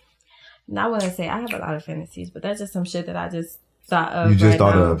 And I wouldn't say I have a lot of fantasies, but that's just some shit that I just thought of. You just right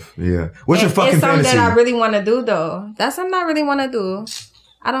thought now. of, yeah. What's your fucking it's fantasy? Something that I really want to do, though. That's something I really want to do.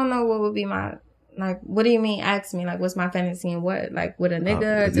 I don't know what would be my, like, what do you mean? Ask me, like, what's my fantasy and what? Like, with a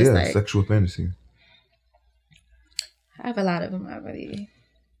nigga? Or just like, sexual fantasy. I have a lot of them already.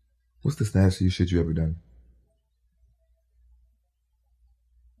 What's the nastiest shit you ever done?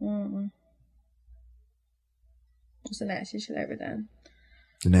 What's the nastiest shit I ever done?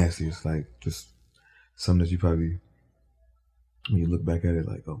 The nastiest, like, just something that you probably, when you look back at it,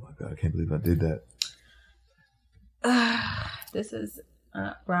 like, oh my God, I can't believe I did that. This is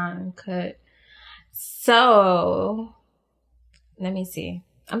Ron cut. So, let me see.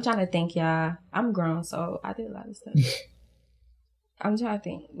 I'm trying to think, y'all. I'm grown, so I did a lot of stuff. I'm trying to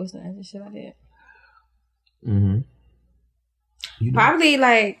think. What's the other shit I did? Mm-hmm. Probably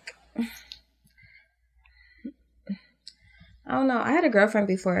like, I don't know. I had a girlfriend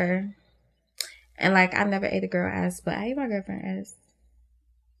before, and like I never ate a girl ass, but I ate my girlfriend ass.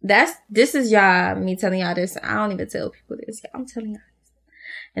 This is y'all, me telling y'all this. I don't even tell people this. I'm telling y'all this.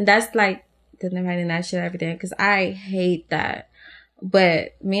 And that's like the writing that shit every day, because I hate that.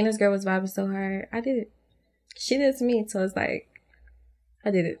 But me and this girl was vibing so hard. I did it. She did it to me, so it's like,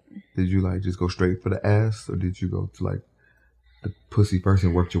 I did it. Did you like just go straight for the ass, or did you go to like the pussy first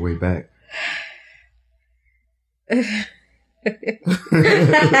and worked your way back?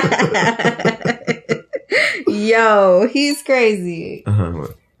 Yo, he's crazy.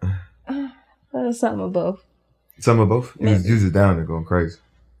 What? Something of both. Some of both? You just down there going crazy.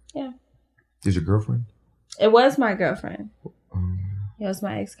 Yeah. Is your girlfriend? It was my girlfriend. It was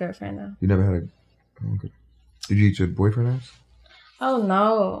my ex-girlfriend though. You never had a... Okay. Did you eat your boyfriend ass? Oh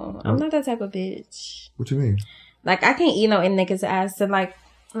no. I'm not that type of bitch. What you mean? Like I can't eat no niggas ass, and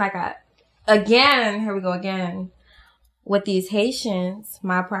here we go again. With these Haitians,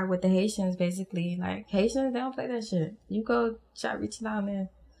 my part with the Haitians, basically, like Haitians, they don't play that shit. You go try reaching out, man.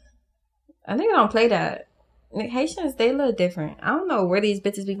 I think they don't play that. Haitians, they look different. I don't know where these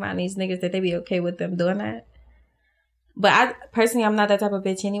bitches be finding these niggas that they be okay with them doing that. But I'm not that type of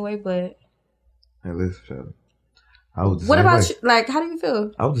bitch anyway. But hey, listen, Charlie. I was. What about you? Like, how do you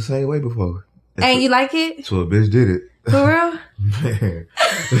feel? I was the same way before. And you like it? So a bitch did it. For real? Man.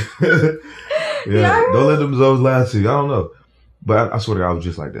 Yeah, don't let them zones last to you. I don't know. But I swear to God, I was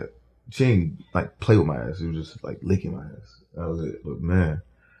just like that. She ain't like play with my ass. It was just like licking my ass. That was it. But man,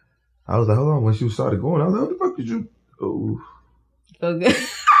 I was like, hold on. When she started going, I was like, what the fuck did you? Oh. So good.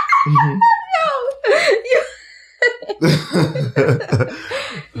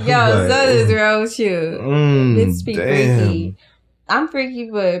 Yo, so is wrong with you. Bitch be freaky. I'm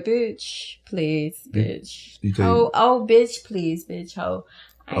freaky, but bitch, please, bitch. Oh, bitch, please, bitch, ho.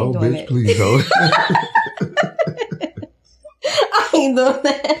 I ain't doing bitch, please, ho. I ain't doing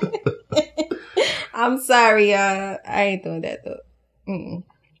that. I'm sorry, I ain't doing that though.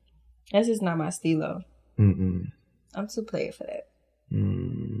 That's just not my stilo. I'm too player for that.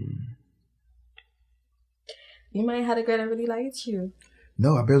 You might have had a girl that really liked you.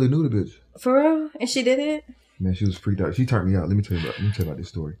 No, I barely knew the bitch. For real? And she did it? Man, she was freaked out. She turned me out. Let me tell you about this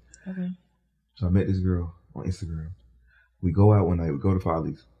story. Okay. So I met this girl on Instagram. We go out one night. We go to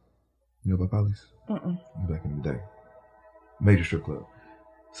Follies. You know about Follies? Back in the day. Major strip club.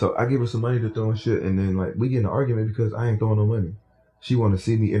 So I give her some money to throw and shit, and then like we get in an argument because I ain't throwing no money. She want to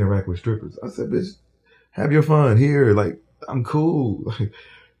see me interact with strippers. I said, bitch, have your fun here. Like, I'm cool. Like,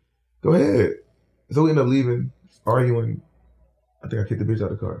 go ahead. So we end up leaving, arguing. I think I kicked the bitch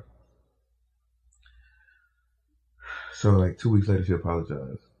out of the car. So like 2 weeks later, she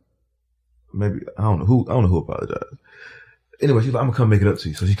apologized. Maybe I don't know who apologized. Anyway, she's like, I'm gonna come make it up to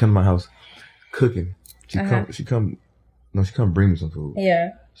you. So she come to my house cooking. She come bring me some food.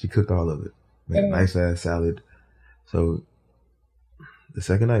 Yeah. She cooked all of it. Made a nice ass salad. So the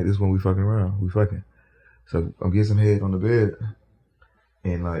second night, this is when we fucking around. We fucking. So I'm getting some head on the bed,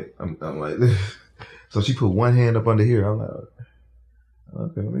 and like I'm like this. So she put one hand up under here. I'm like,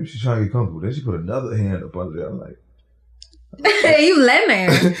 okay, maybe she's trying to get comfortable. Then she put another hand up under there. I'm like, you letting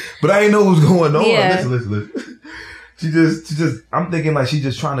her. But I didn't know what was going on. Yeah. Listen. She just, I'm thinking like she's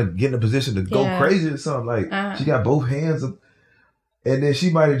just trying to get in a position to go crazy or something. Like she got both hands up, and then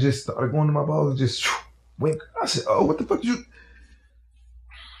she might have just started going to my balls and just wink. I said, oh, what the fuck you?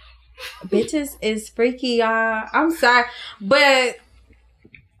 Bitches is freaky, y'all. I'm sorry, but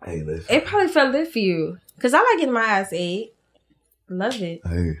Hey, listen. it probably felt lit for you. Cause I like getting my ass ate. Love it.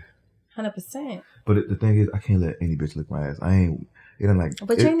 Hey. 100%. But the thing is, I can't let any bitch lick my ass. I ain't. It ain't like.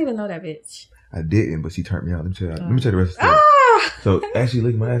 But you didn't even know that bitch. I didn't, but she turned me out. Let me tell you the rest of the story. Ah! So as she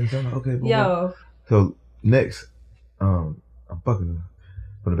licked my ass, I'm like, okay, boy. Yo. So next, I'm fucking her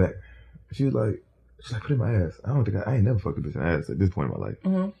from the back. She's like, put it in my ass. I ain't never fucked a bitch in the ass at this point in my life.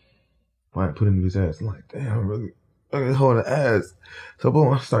 Mm-hmm. Fine, put it in the bitch's ass. I'm like, damn, I'm really holding the ass. So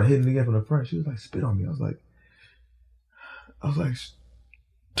boom, I start hitting it again from the front. She was like, spit on me. I was like,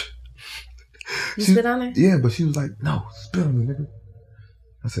 you spit on her? Yeah, but she was like, no, spit on me, nigga.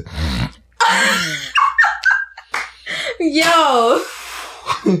 I said, yo.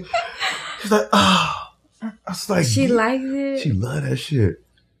 She's like, oh. I was like, she liked it. She loved that shit.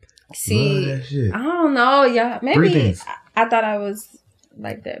 See, love that shit. I don't know, y'all. Maybe Three I thought I was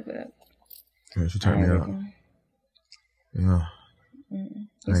like that, but yeah, she turned me out. Yeah.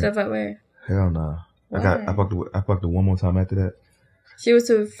 You still fuck with her? Hell nah. Why? I fucked her one more time after that. She was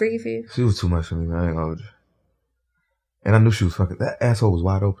too freaky for you? She was too much for me, man. I ain't gonna hold you. And I knew she was fucking. That asshole was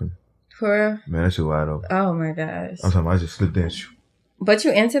wide open. For real? Man, that shit wide open. Oh my gosh. I'm talking about I just slipped in. But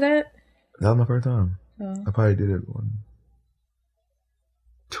you into that? That was my first time. Oh. I probably did it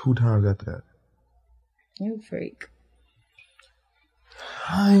 2 times after that. You freak.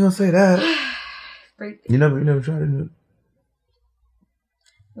 I ain't gonna say that. Freak. You never tried it?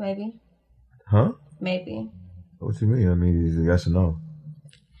 Maybe. Huh? Maybe. What you mean? I mean, it's a yes or no.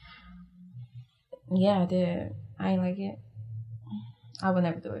 Yeah, I did. I ain't like it. I would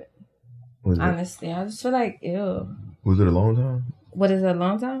never do it. Honestly, I just feel like, ew. Was it a long time? What is it, a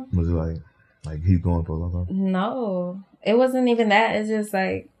long time? Was it like he's going for a long time? No. It wasn't even that. It's just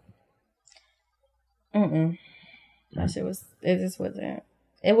like, that shit was, it just wasn't,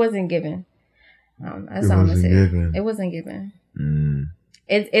 it wasn't given. That's all I'm gonna say. It wasn't given.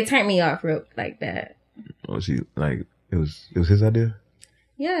 It turned me off real like that. Oh, it was his idea?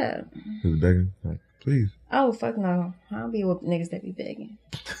 Yeah. He was begging? Like, please. Oh, fuck no. I don't be with niggas that be begging.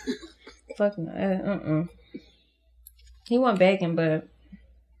 Fuck no. He wasn't begging, but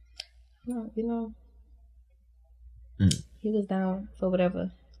he was down for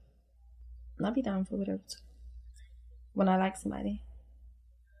whatever. And I'll be down for whatever too. When I like somebody.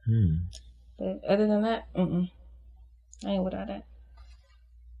 But other than that, I ain't without that.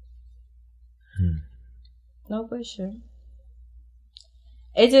 No bullshit.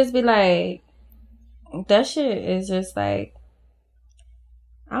 It just be like, that shit is just like,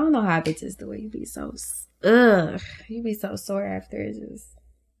 I don't know how bitches do it. You be so, you be so sore after. It just,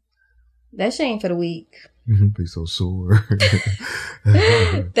 that shit ain't for the weak. Be so sore.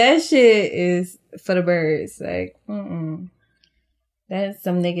 That shit is for the birds. Like, that's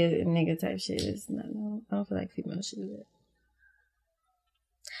some nigga type shit. It's not, I don't feel like females should do that.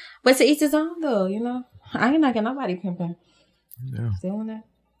 But to each his own, though, you know. I ain't knocking nobody pimping. Yeah. Still on that.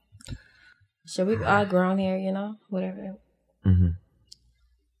 Should we all grown here, you know? Whatever.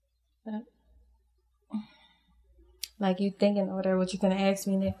 But, like, you thinking or whatever, what you gonna ask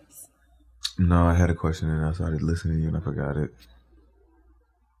me next? No, I had a question and I started listening to you and I forgot it.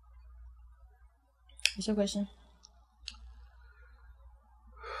 What's your question?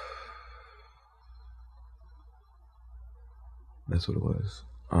 That's what it was.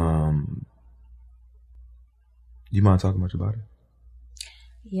 You mind talking about your body?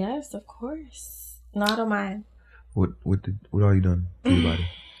 Yes, of course. No, I don't mind. What all you done to your body?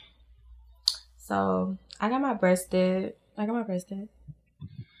 So I got my breast did. I got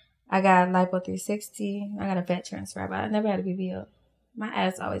lipo 360. I got a fat transfer, but I never had a BBL. My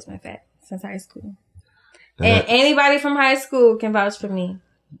ass always been fat since high school. And anybody from high school can vouch for me.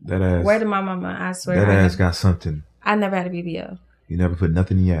 That ass. Word to my mama, I swear. That ass got something. I never had a BBL. You never put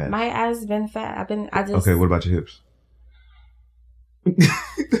nothing in your ass. My ass has been fat. Okay, what about your hips?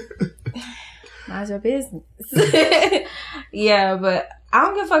 Mind your business. Yeah, but I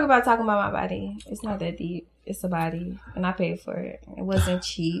don't give a fuck about talking about my body. It's not that deep. It's a body, and I paid for it. It wasn't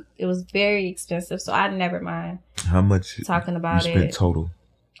cheap. It was very expensive, so I never mind. How much talking about you spent total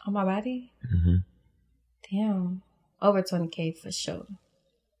on my body? Damn, over $20,000 for sure.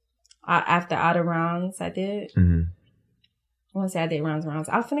 After all the rounds I did. I want to say I did rounds. I was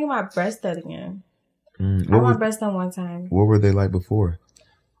finna get my breast done again. I got my breast done one time. What were they like before?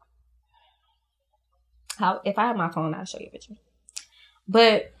 If I had my phone, I'll show you a picture.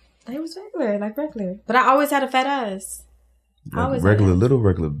 But they was regular. But I always had a fat ass. Like regular,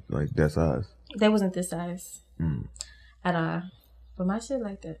 like that size. They wasn't this size. At all. But my shit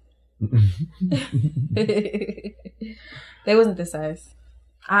like that. They wasn't this size.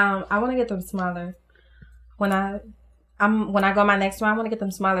 I want to get them smaller. When I go my next one, I want to get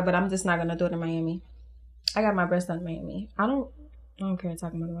them smaller, but I'm just not gonna do it in Miami. I got my breast done in Miami. I don't care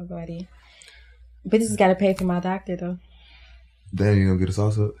talking about my body. Bitches gotta pay for my doctor though. Damn, you gonna get a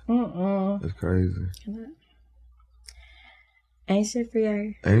sauce up? That's crazy. Ain't shit free out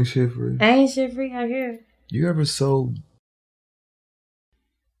here. Ain't shit free. Ain't shit free out here. You ever sold?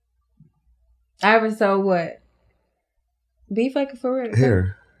 I ever sold what? Beef fucking for real?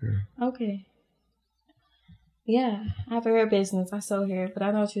 Hair. Okay. Yeah, I have a hair business. I sold hair, but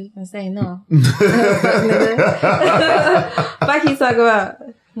I know what you was gonna say. No. Fuck you talk about.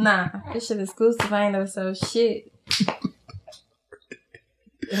 Nah, this shit exclusive. I ain't never sold shit.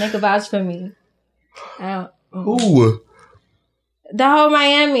 And they can vouch for me. Who? The whole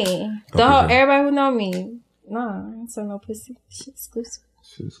Miami. Everybody who know me. Nah, I ain't sold no pussy. Shit exclusive.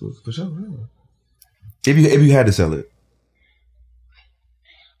 Shit exclusive for sure. If you had to sell it.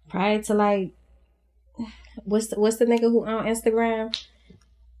 Prior to like, what's the nigga who on Instagram?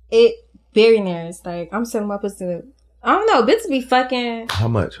 Billionaires. Like, I'm selling my pussy. I don't know. Bitches be fucking. How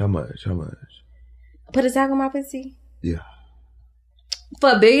much? Put a tag on my pussy? Yeah.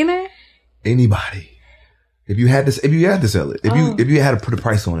 For a billionaire? Anybody. If you had to sell it. If you had to put a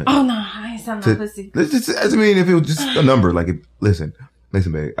price on it. Oh no, I ain't selling my pussy. I mean, if it was just a number, like, listen,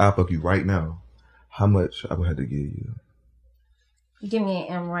 babe, I'll fuck you right now. How much I would have to give you? Give me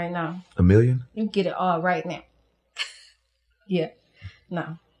an M right now. $1 million? You get it all right now. Yeah.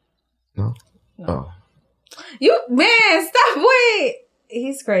 No. Oh. Man, stop, wait.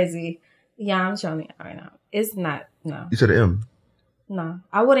 He's crazy. Yeah, I'm showing it right now. It's not, no. You said an M? No.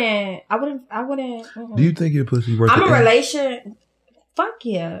 I wouldn't. Mm-mm. Do you think your pussy worth I'm a relation. Fuck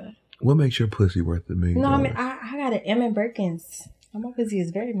yeah. What makes your pussy worth $1 million? No, I mean, I got an M in Birkins. My pussy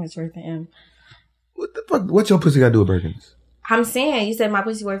is very much worth an M. What the fuck? What's your pussy got to do with Birkins? I'm saying, you said my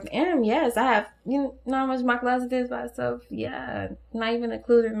pussy worth an M. Yes, I have. You know how much my closet is by itself? Yeah. Not even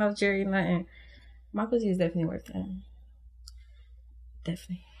including no jewelry, nothing. My pussy is definitely worth an M.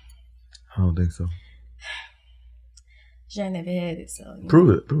 Definitely. I don't think so. I never had it, so. Prove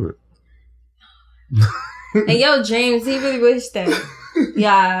it. And yo, James, he really wished that.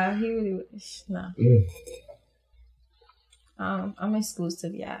 Yeah, he really wished. No. I'm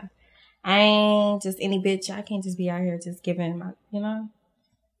exclusive, yeah. I ain't just any bitch. I can't just be out here just giving my,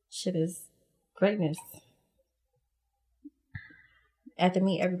 shit is greatness. After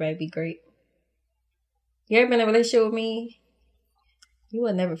me, everybody be great. You ever been in a relationship with me? You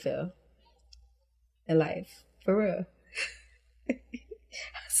will never fail in life. For real. I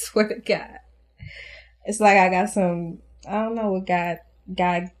swear to God. It's like I got some, I don't know what God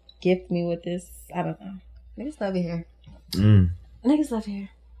gifted me with this. I don't know. Niggas love it here. Niggas love it here.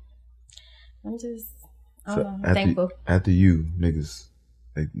 I'm just, I don't know, thankful. After you, niggas,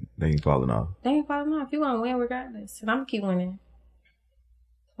 they ain't falling off. They ain't falling off. You gonna win regardless. And I'm gonna keep winning.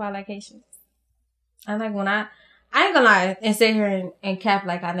 That's why I like Haitians. I like when I ain't gonna lie and sit here and cap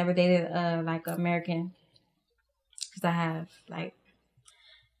like I never dated like an American. Cause I have, like,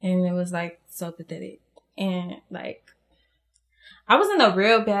 and it was like so pathetic. And like, I was in a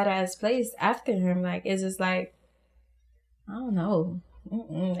real badass place after him. Like, it's just like, I don't know.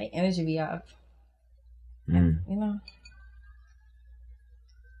 Like, energy be off. You know?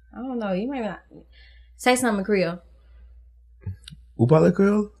 I don't know. You might not say something in Creole. Who parle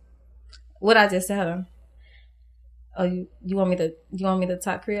Creole? What I just said him. Oh, you want me to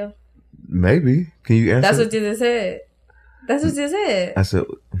talk Creole? Maybe. Can you answer? That's what you just said. That's what you just said. I said,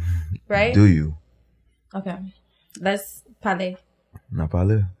 right? Do you? Okay. Let's parler. Na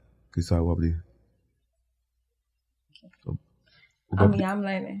parler. Qui ça wabli? I'm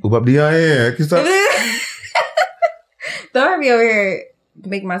learning. Wabli yeah. Qui ça? Don't hurt me over here.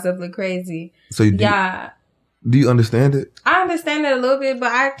 Make myself look crazy. So do you understand it? I understand it a little bit,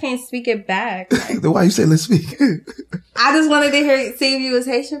 but I can't speak it back. Like, then why you say let's speak? I just wanted to see if you was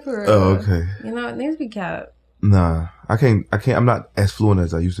Haitian for real. Oh, okay. You know, niggas be cap. Nah, I can't. I'm not as fluent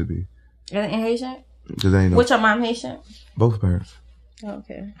as I used to be. In Haitian? Cause ain't no. What's your mom Haitian? Both parents. Oh,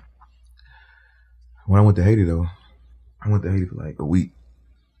 okay. When I went to Haiti though, I went to Haiti for like a week.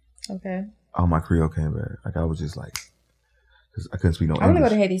 Okay. All my Creole came back. Like I was just like, cause I couldn't speak no English. I want to go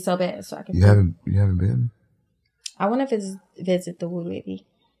to Haiti so bad, so I can. You haven't been? I want to visit the Wood Lady.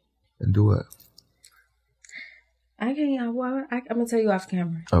 And do what? I can't. I'm gonna tell you off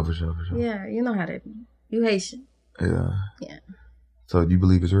camera. Oh, for sure. Yeah, you know how that be. You Haitian. Yeah. Yeah. So do you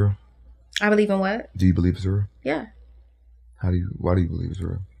believe it's real? I believe in what? Do you believe it's real? Yeah. Why do you believe it's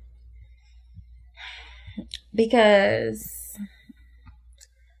real? Because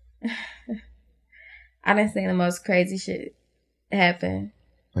I done seen the most crazy shit happen.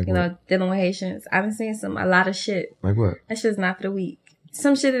 Like you what? know, dealing with Haitians. I done seen a lot of shit. Like what? That shit's not for the weak.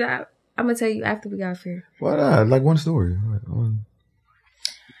 Some shit that I'm gonna tell you after we got here. Why not? Like one story.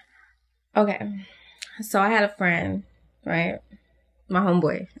 Okay. So I had a friend, right? My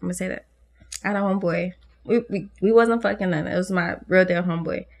homeboy. I'm gonna say that. I had a homeboy. We wasn't fucking nothing. It was my real deal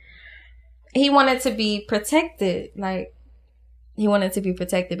homeboy. He wanted to be protected. Like, he wanted to be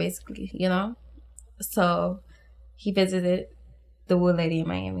protected, basically, you know? So he visited the wood lady in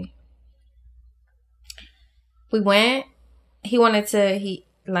Miami. We went. He wanted to,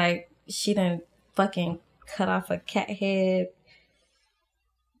 she done fucking cut off a cat head.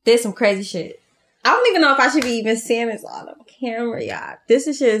 Did some crazy shit. I don't even know if I should be even saying this all on camera, y'all. This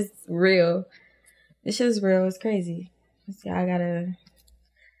is just real. This shit is real. It's crazy. Y'all gotta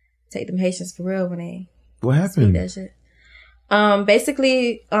take them Haitians for real when they What happened? That shit.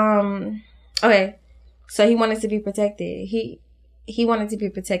 Basically, okay. So he wanted to be protected. He wanted to be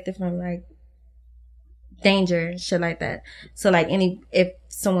protected from like danger and shit like that. So like if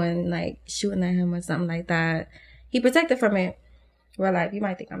someone like shooting at him or something like that, he protected from it. Real life, you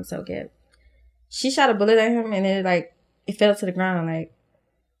might think I'm so good. She shot a bullet at him and it fell to the ground. Like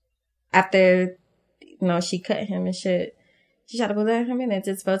after, she cut him and shit. She shot a bullet at him and it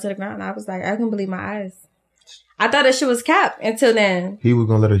just fell to the ground. I was like, I couldn't believe my eyes. I thought that shit was cap until then. He was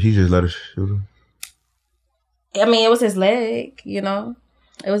gonna he just let her shoot him. I mean, it was his leg, It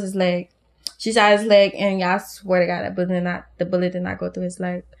was his leg. She shot his leg and y'all swear to God that the bullet did not go through his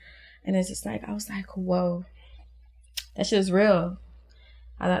leg. And it's just like, I was like, whoa. That shit is real.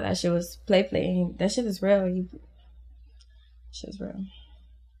 I thought that shit was play. That shit is real. Shit's real.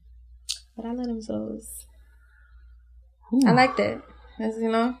 But I let him souls. I like that. As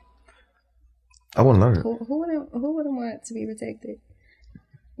I want to learn it. Who wouldn't want to be protected?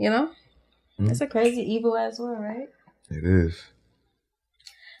 It's a crazy, evil ass world, right? It is.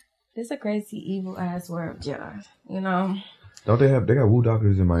 It's a crazy, evil ass world, Josh. Don't they got woo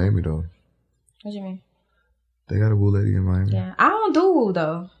doctors in Miami though? What you mean? They got a woo lady in Miami. Yeah, I don't do woo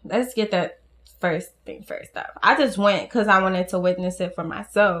though. Let's get that first thing first up. I just went because I wanted to witness it for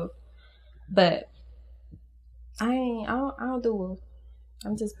myself, but I don't do woo.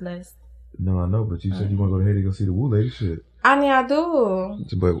 I'm just blessed. No, I know, but you said you want to go to Haiti to go see the woo lady shit. I mean, I do.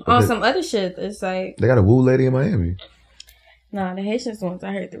 But on some other shit, it's like they got a woo lady in Miami. Nah, the Haitians ones,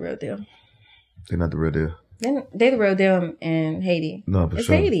 I heard the real deal. They're not the real deal. They the real deal in Haiti. No, for it's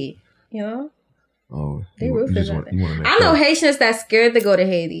sure. Haiti, Oh, they you ruthless. want to make I know Haitians that's scared to go to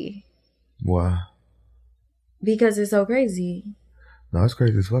Haiti. Why? Because it's so crazy. No, it's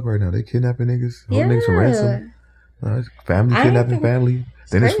crazy as fuck right now. They kidnapping niggas, holding niggas for ransom. No, it's family kidnapping family.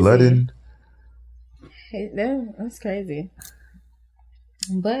 Then it's flooding. Hey, that's crazy.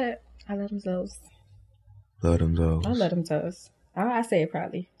 But I love them souls. Love them souls. I love them souls. I say it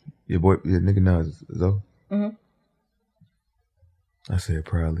proudly. Your nigga now is Zoe? Mm-hmm. I say it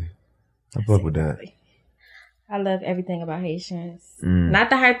proudly. I fuck with that. I love everything about Haitians. Not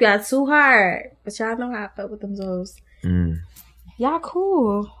to hype y'all too hard, but y'all know how I fuck with them souls. Y'all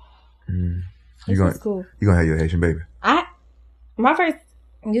cool. You gonna have your Haitian baby?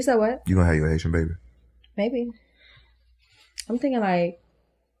 You said what? You gonna have your Haitian baby? Maybe. I'm thinking like,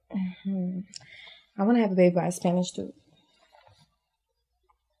 I want to have a baby by a Spanish dude.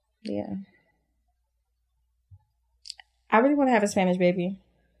 Yeah. I really want to have a Spanish baby.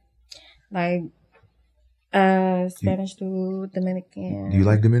 Like, Spanish dude, Dominican. Do you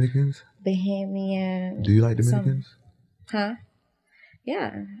like Dominicans? Bahamian. Do you like Dominicans? Huh?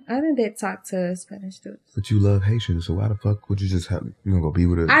 Yeah. I did talk to Spanish dudes. But you love Haitians, so why the fuck would you just have, you gonna go be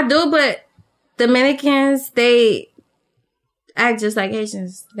with her? I do, but Dominicans, they act just like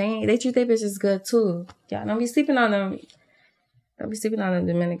Haitians. They treat their bitches good too. Y'all don't be sleeping on them. Don't be sleeping on them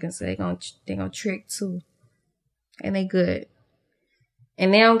Dominicans. So they gonna trick too. And they good.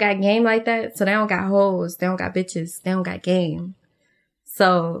 And they don't got game like that. So they don't got hoes. They don't got bitches. They don't got game.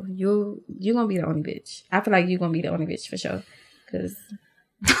 So you gonna be the only bitch. I feel like you gonna be the only bitch for sure. Cause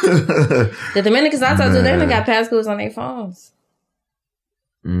the Dominicans I talk to, they don't got passcodes on their phones.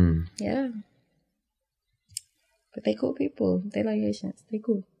 Yeah. But they cool people. They like Haitians. They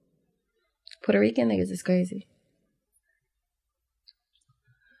cool. Puerto Rican niggas is crazy.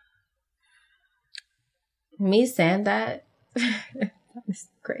 Me saying that is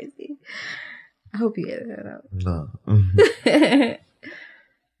crazy. I hope you edit that out. No.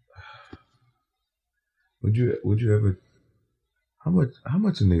 Would you ever? How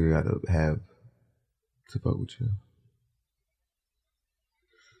much a nigga gotta have to fuck with you?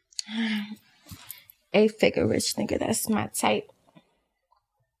 A figure rich nigga, that's my type.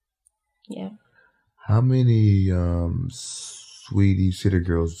 Yeah. How many Sweetie City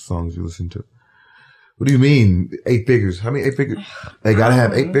Girls songs you listen to? What do you mean 8 figures? How many 8 figures? They gotta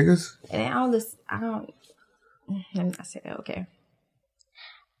have 8 figures? And I don't listen. Let me not say that. Okay.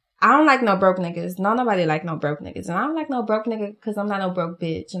 I don't like no broke niggas. Nobody like no broke niggas. And I don't like no broke nigga because I'm not no broke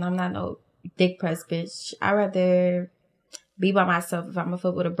bitch. And I'm not no dick press bitch. I'd rather be by myself if I'm a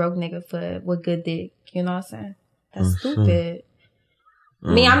fuck with a broke nigga with good dick. You know what I'm saying? That's stupid.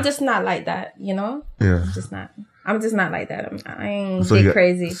 Me, I'm just not like that, you know? Yeah. I'm just not like that. I ain't dick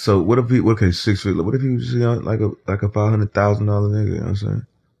crazy. So what if he, okay, 6 feet, what if he was just, like a $500,000 nigga, you know what I'm saying?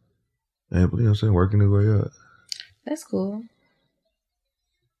 And, you know what I'm saying? Working his way up. That's cool.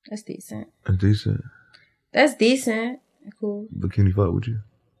 That's decent. That's decent. Cool. But can he fuck with you?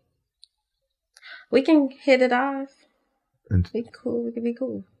 We can hit it off. And we cool. We can be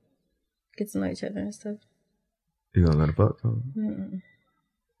cool. Get to know each other and stuff. You gonna let him fuck?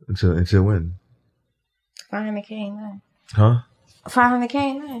 Until when? 500K ain't nothing. Huh? 500K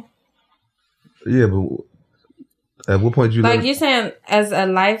ain't nothing. Yeah, but at what point you like you saying as a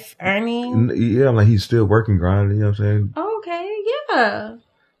life earning? Yeah, I'm like he's still working, grinding. You know what I'm saying? Okay, yeah.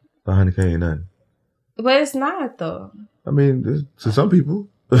 500K ain't nothing. But it's not though. I mean, to some people.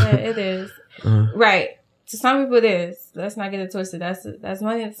 Yeah, it is. Right. To some people it is. Let's not get it twisted. That's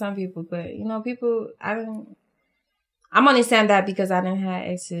money to some people. But you know, people. I'm only saying that because I didn't have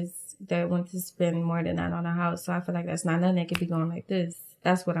exes that want to spend more than that on a house. So I feel like that's not nothing that could be going like this.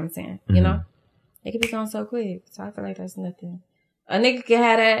 That's what I'm saying. Mm-hmm. You know, it could be going so quick. So I feel like that's nothing. A nigga can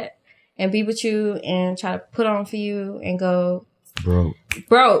have that and be with you and try to put on for you and go broke.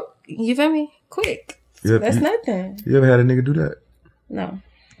 You feel me? Quick. So that's nothing. You ever had a nigga do that? No.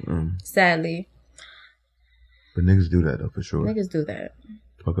 Sadly. But niggas do that though, for sure. Niggas do that.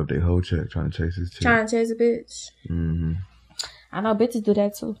 Fuck up their whole check trying to chase his chick. Trying to chase a bitch. Mm-hmm. I know bitches do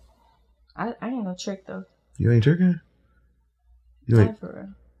that too. I ain't no trick though. You ain't tricking? Not for real.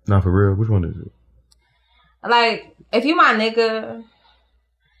 Not for real? Which one is it? Like, if you my nigga,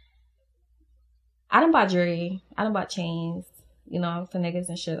 I done bought jewelry. I done bought chains, you know, for niggas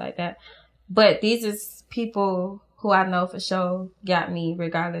and shit like that. But these is people who I know for sure got me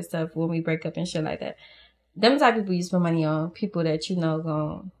regardless of when we break up and shit like that. Them type of people you spend money on, people that you know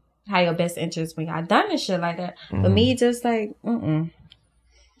gon' have your best interest when y'all done and shit like that. Mm-hmm. But me just like,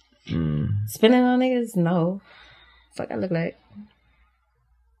 spending on niggas, no. Fuck I look like.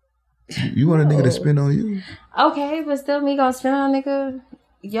 You want a nigga to spend on you? Okay, but still me gonna spend on a nigga.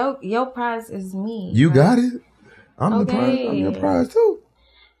 Your prize is me. You got it. I'm the prize. I'm your prize too.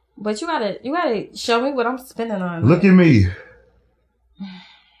 But you gotta show me what I'm spending on. Look at me.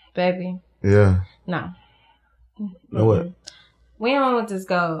 Baby. Yeah. No. Know what? We don't just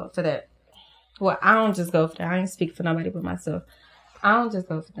go for that. Well, I don't just go for that. I ain't speak for nobody but myself. I don't just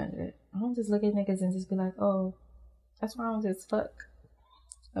go for that. I don't just look at niggas and just be like, oh, that's why I don't just fuck.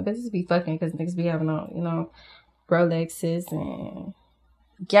 I bitches be fucking because niggas be having on, you know, Rolexes and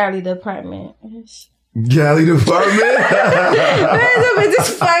Galley department. Galley department? The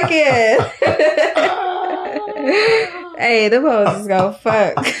bitches fucking. Hey, the hoes just go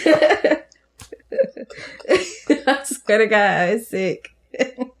fuck. I swear to God, it's sick.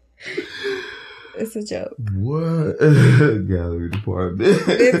 It's a joke. What? Gallery department.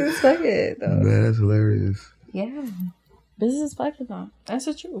 Bitches fucking though. Man, that's hilarious. Yeah. Bitches fucking though. That's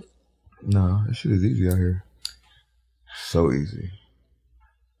the truth. No, that shit is easy out here. So easy.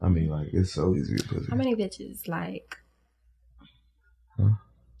 I mean, like, it's so easy to pussy. How many bitches, like... Huh?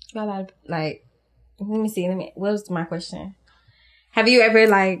 You got a lot of, like... Let me see. What was my question? Have you ever,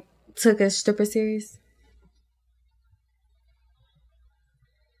 like, took a stripper serious?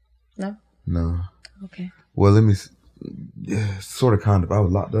 No? No. Okay. Well, let me... Yeah, sort of, kind of. I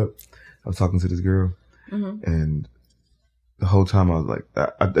was locked up. I was talking to this girl. Mm-hmm. And the whole time I was like...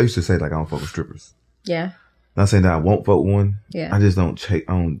 I used to say, like, I don't fuck with strippers. Yeah. Not saying that I won't fuck one. Yeah. I just don't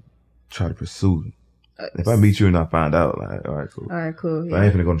try to pursue. If I meet you and I find out, like, all right, cool. All right, cool. But I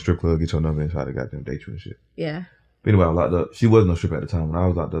ain't finna go to the strip club, get your number, and try to goddamn date you and shit. Yeah. But anyway, I was locked up. She wasn't no stripper at the time. When I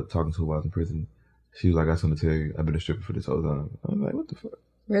was locked up talking to her while I was in prison, she was like, I got something to tell you. I've been a stripper for this whole time. I was like, what the fuck?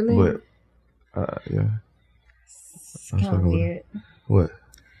 Really? But, yeah. It's kind of weird. What?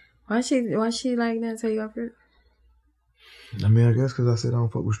 Why she like that tell you off it? I mean, I guess because I said I don't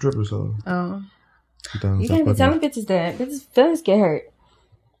fuck with strippers, so. Oh. You can't be telling bitches that. Bitches' feelings get hurt.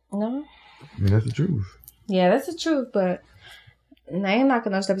 No? I mean, that's the truth. Yeah, that's the truth, but I ain't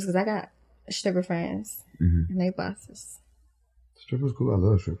knocking on strippers because I got stripper friends. Mm-hmm. And they bosses. Strippers cool. I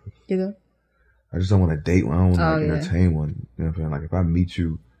love strippers. You do? I just don't want to date one. I don't want to entertain one. You know what I'm saying? Like, if I meet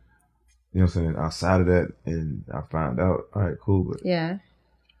you, you know what I'm saying, outside of that and I find out, all right, cool. But yeah.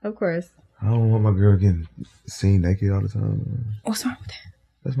 Of course. I don't want my girl getting seen naked all the time. What's wrong with that?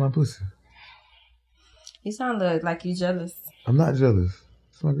 That's my pussy. You sound like you jealous. I'm not jealous.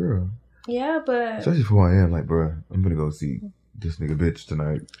 It's my girl. Yeah, but... Especially for who I am. Like, bro, I'm gonna go see this nigga bitch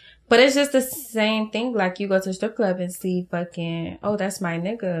tonight. But it's just the same thing. Like, you go to a strip club and see fucking... Oh, that's my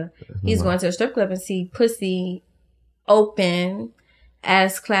nigga. He's going to a strip club and see pussy open,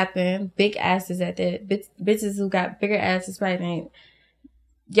 ass clapping, big asses at that. Bitches who got bigger asses probably ain't...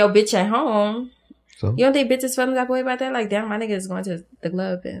 Yo, bitch at home. So? You don't think bitches feel that way about that? Like, damn, my nigga is going to the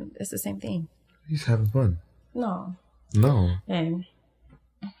club and it's the same thing. He's having fun. No. And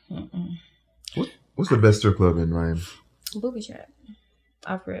what's the best strip club in Miami? Booby trap.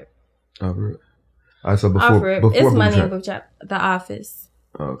 Offer it. All right, so before it's money in booby trap. The Office.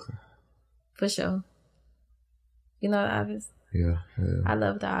 Oh, okay. For sure. You know The Office? Yeah. I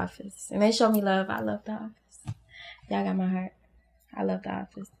love The Office. And they show me love. I love The Office. Y'all got my heart. I love The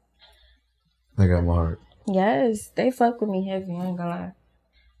Office. They got my heart. Yes. They fuck with me heavy. I ain't gonna lie.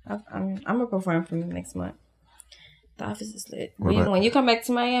 I'm gonna perform for them next month. The Office is lit. When you come back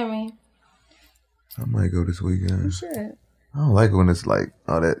to Miami, I might go this weekend. You should. I don't like when it's like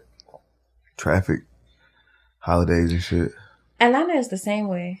all that traffic, holidays and shit. Atlanta is the same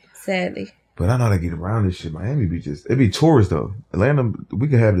way, sadly. But I know how to get around this shit. Miami be it be tourists though. Atlanta, we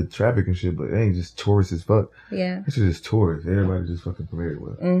can have the traffic and shit, but it ain't just tourists as fuck. Yeah. It's just tourists. Everybody just fucking familiar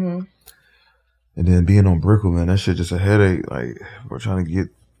with. Mm-hmm. And then being on Brickell, man, that shit just a headache. Like, we're trying to get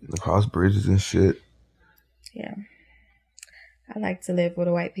across bridges and shit. Yeah. I like to live where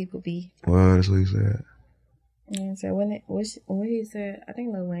the white people be. Well, that's what he said. And so what he said, I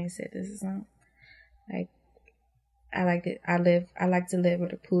think Lil Wayne said this or something. Like, I like to live where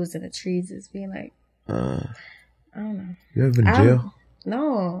the pools and the trees is being like. I don't know. You ever been in jail?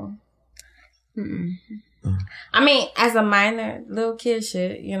 No. Mm-mm. I mean, as a minor little kid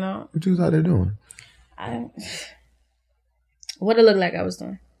shit, you know. What you was out there doing? What it looked like I was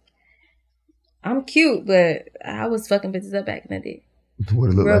doing. I'm cute, but I was fucking bitches up back in the day.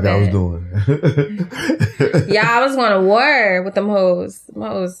 What it looked like bad. I was doing. Yeah, I was going to war with them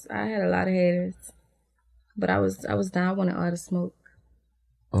hoes. I had a lot of haters. But I was down. I wanted all the smoke.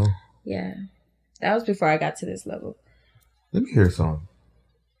 Oh. Yeah. That was before I got to this level. Let me hear a song.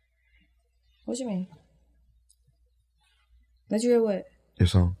 What you mean? Let you hear what? Your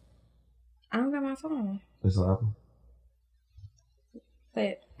song. I don't got my phone. It's on Apple? Say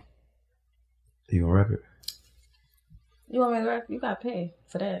it. You gonna rap it? You want me to rap? You gotta pay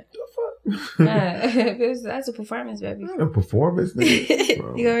for that. The fuck? Yeah. That's a performance, baby. Not a performance,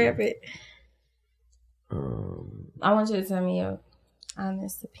 nigga. You gonna rap it? I want you to tell me your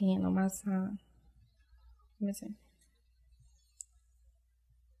honest opinion on my song. Let me see.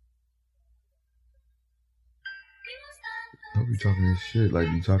 I hope you talking this shit like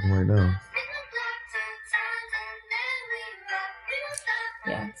you talking right now.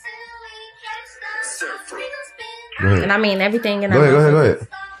 Yeah. Go ahead. And I mean everything in Go ahead.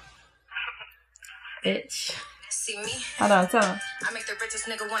 Bitch. See me? Hold on, tell him. I make the richest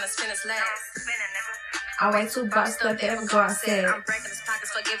nigga wanna spin his legs. I way too bossed up to ever go outside.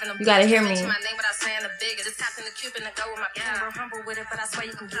 You gotta hear me.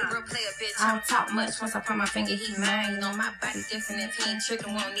 I don't talk much once I put my finger, he mine. You know my body different if he ain't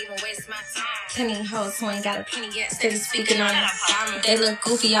tricking, won't even waste my time. Kenny hoes who ain't got a penny yet, steady speaking on it. They look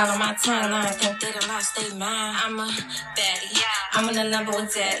goofy all on my timeline, think they done lost they mind. I'm a baddie, I'm in the number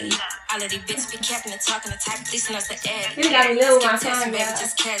with daddy. All of these bitches be capping and talking the type of leasing us the ad. You got me little one time, baby,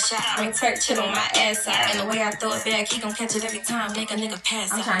 just cash out. I'm turk chill on my ass side. And the way I throw it back, he gon' catch it every time. Make a nigga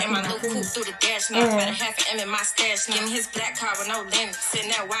pass out. And my new coupe through the dash. Now about a half an M in my stash. Give me his black car with no limit.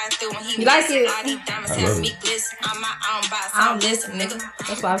 Sitting there wide through when he like it. All these diamonds have me bliss. I'm my own boss. I don't listen, nigga.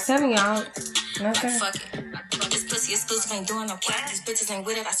 That's what I was telling y'all. You know what I'm saying? Fuck it. This pussy exclusive ain't doing no cap. These bitches ain't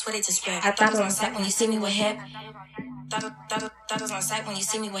with it. I swear they just rap. I thought it was on sight when you see me with hip. Thought it was on sight when you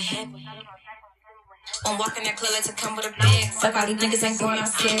see me with hip. I'm walking that club like to come with a bag. Fuck all these niggas ain't going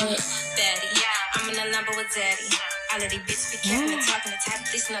outside. Daddy, I'm in the number with daddy. All of these bitches be capping and talking the type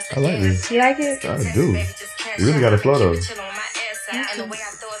of listening. I like this. You like it? I do. You really got a flow though.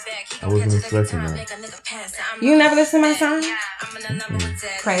 I wasn't expecting that. You never listen to my song?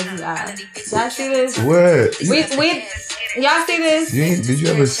 Crazy eyes. Y'all see this? What? Y'all see this? Did you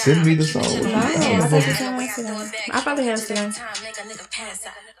ever send me the song? No, I probably have to.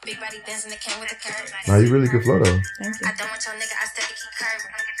 Nah, you really could flow though. Thank you.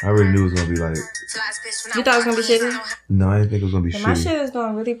 I already knew it was gonna be like. You thought it was gonna be shitty? No, I didn't think it was gonna be shitty. My shit is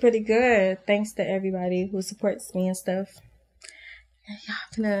going really pretty good, thanks to everybody who supports me and stuff.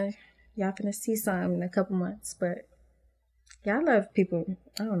 Y'all finna see something in a couple months, but Yeah, I love people.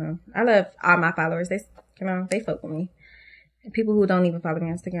 I don't know. I love all my followers. They fuck with me. And people who don't even follow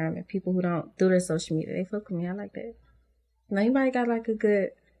me on Instagram and people who don't do their social media, they fuck with me. I like that. Now, you might got like a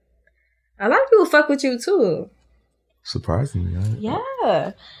lot of people fuck with you too. Surprisingly,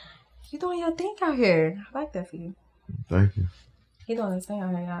 yeah. You doing your thing out here. I like that for you. Thank you. He doing his thing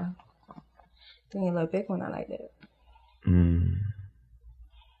out here, y'all. Doing a little big one. I like that.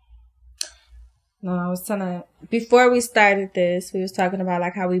 No, I was before we started this, we was talking about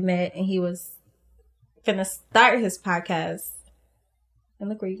like how we met and he was finna start his podcast. And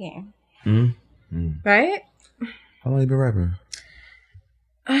look where you came. Right? How long you been rapping?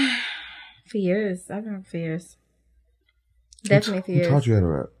 For years. I've been rapping for years. Definitely for years. Who taught you how to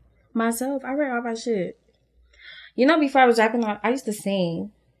rap? Myself. I read all my shit. You know, before I was rapping, I used to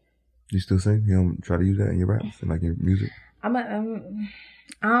sing. You still sing? You don't try to use that in your raps and like your music? I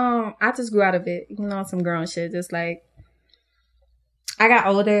just grew out of it. You know, some girl shit. Just like, I got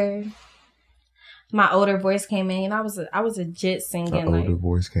older. My older voice came in. I was legit singing. My older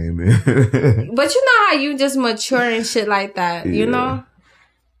voice came in. But you know how you just mature and shit like that, you know?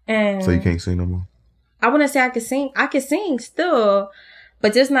 And so you can't sing no more? I wouldn't say I could sing. I could sing still,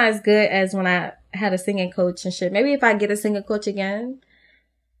 but just not as good as when I had a singing coach and shit. Maybe if I get a singing coach again,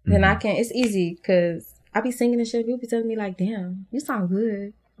 then I can. It's easy because I be singing and shit. People be telling me like, "Damn, you sound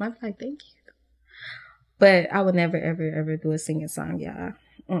good." I be like, "Thank you," but I would never, ever, ever do a singing song, y'all.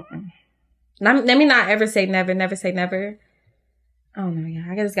 Let me not ever say never. Never say never. I don't know,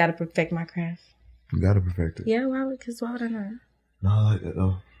 y'all. I just gotta perfect my craft. You gotta perfect it. Yeah, why would I not? No, I like that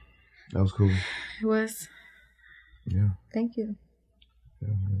though. That was cool. It was. Yeah. Thank you.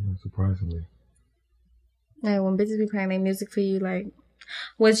 Yeah, surprisingly. Like when bitches be playing their music for you, like,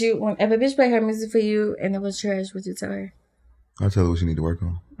 if a bitch play her music for you and it was trash, would you tell her? I'll tell her what she need to work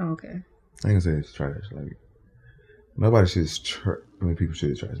on. Oh, okay. I ain't gonna say it's trash. Like, nobody shit is trash. I mean, people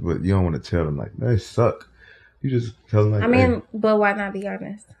shit is trash, but you don't want to tell them like, they suck. You just tell them like, hey. But why not be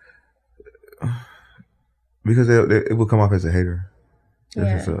honest? Because it will come off as a hater.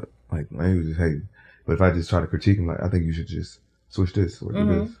 Yeah. Like, he was just hating. But if I just try to critique him, like, I think you should just switch this or do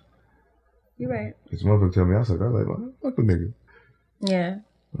this. You're right. Because motherfucker tell me I suck. I was like, well, fuck the nigga. Yeah.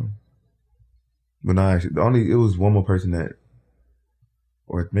 But no, actually, it was one more person that,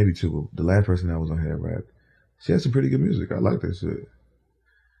 or maybe two. The last person that was on here that rapped, she had some pretty good music. I like that shit.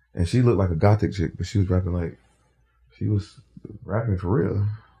 And she looked like a gothic chick, but she was rapping like, she was rapping for real.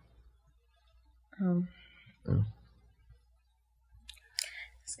 Yeah.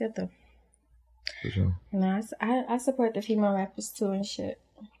 It's good though. For sure. No, I support the female rappers too and shit.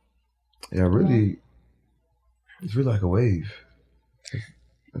 Yeah, really, it's really like a wave.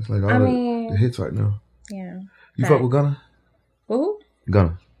 It's like all the hits right now. Yeah. You fuck with Gunna? Who?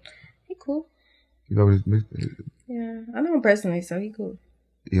 Gunna. He cool. You always mixed. Yeah, I know him personally, so he cool.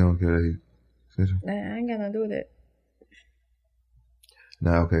 You don't care that he snitching? I ain't got nothing to do with it.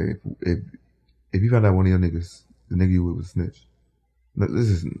 Nah, okay. If you found out one of your niggas, the nigga you with was snitch. No, this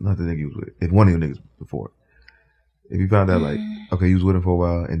is not the nigga you was with. If one of your niggas before. If you found out like, okay, you was with him for a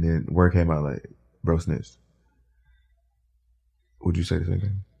while and then word came out like, bro snitched. Would you say the same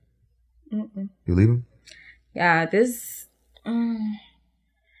thing? You leave him? Yeah, this. I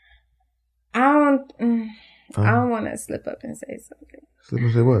don't want to slip up and say something. Slip up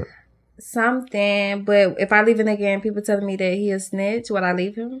and say what? Something, but if I leave a nigga and people telling me that he a snitch, would I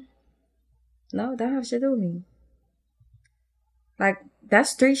leave him? No, that don't have shit to do with me. Like, that's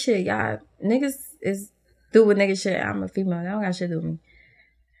street shit, y'all. Niggas is do with nigga shit. I'm a female. That don't got shit to do with me.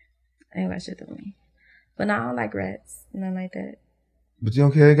 Ain't got shit to do with me. But no, I don't like rats. Nothing like that. But you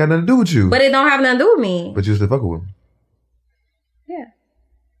don't care. It got nothing to do with you. But it don't have nothing to do with me. But you still fuck with him. Yeah.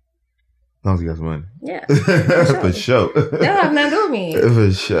 As long as you got some money. Yeah. For sure. That don't have nothing to do with me.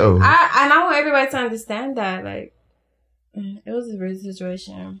 For sure. And I want everybody to understand that. Like, it was a real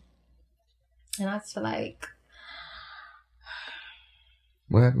situation. And I just feel like...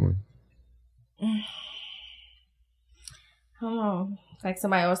 What happened? I don't know. Like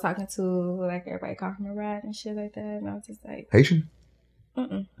somebody I was talking to, like everybody called him a rat and shit like that. And I was just like... Haitian?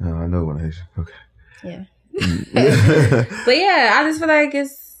 Oh, I know one Haitian. Okay. Yeah. But yeah, I just feel like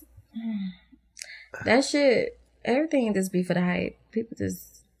it's... that shit, everything just be for the hype. People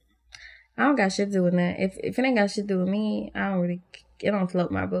just... I don't got shit to do with that. If it ain't got shit to do with me, I don't really... It don't float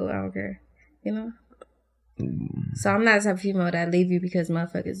my boat. I don't care. You know? So I'm not the type of female that leave you because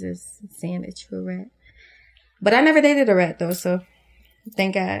motherfuckers is saying that you're a rat. But I never dated a rat though, so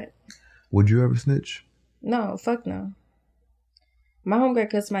thank God. Would you ever snitch? No, fuck no. My homegirl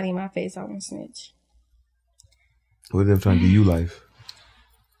cut somebody in my face, I won't snitch. What if they're trying to give you life?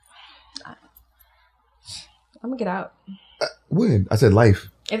 I'm gonna get out. When? I said life.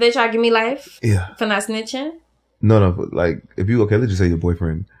 If they try to give me life? Yeah. For not snitching? No, but like, if you, okay, let's just say your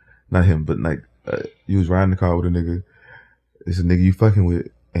boyfriend, not him, but like, you was riding the car with a nigga, it's a nigga you fucking with,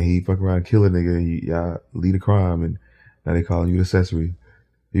 and he fuck around, kill a nigga, and y'all lead a crime, and now they calling you an accessory.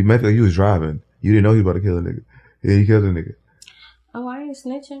 You might feel like you was driving. You didn't know he was about to kill a nigga. Yeah, he killed a nigga. Oh, I ain't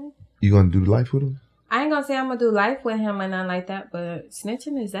snitching. You gonna do life with him? I ain't gonna say I'm gonna do life with him or nothing like that, but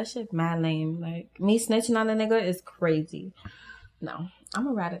snitching is, that shit mad lame. Like, me snitching on a nigga is crazy. No, I'm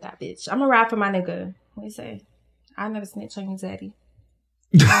gonna ride at that bitch. I'm gonna ride for my nigga. What you say? I never snitch on you, Zaddy.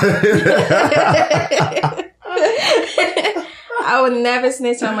 I would never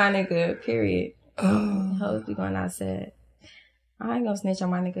snitch on my nigga, period. Hoes be going outside. I ain't gonna snitch on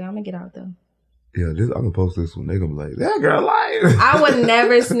my nigga. I'm gonna get out though. Yeah, I'm gonna post this one. They gonna be like, that girl lying. I would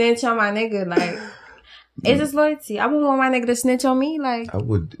never snitch on my nigga. Like, it's just loyalty. I wouldn't want my nigga to snitch on me. Like, I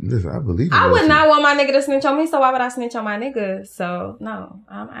would, listen, I believe in I would loyalty. not want my nigga to snitch on me, so why would I snitch on my nigga? So, no,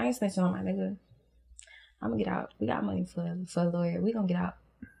 I ain't snitching on my nigga. I'm gonna get out. We got money for a lawyer. We gonna get out.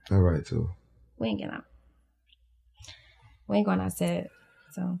 All right, so. We ain't getting out. We ain't going outside.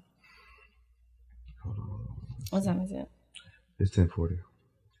 So. Hold on. What time is it? It's 10:40.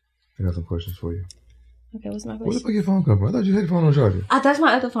 I got some questions for you. Okay, what's my Where the question? fuck your phone come from? I thought you had your phone on charger. That's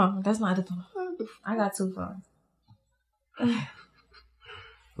my other phone. That's my other phone. I got two phones.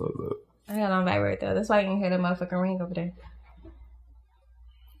 Hold up. I got on vibrate though. That's why you can hear the motherfucking ring over there.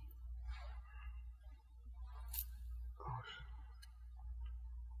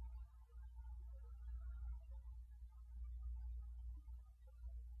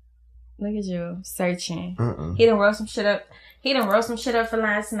 Look at you searching. He done wrote some shit up. He done wrote some shit up for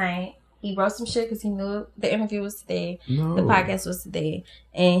last night. He wrote some shit because he knew the interview was today. No. The podcast was today.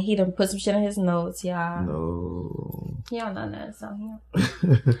 And he done put some shit in his notes, y'all. No. He don't know nothing, so he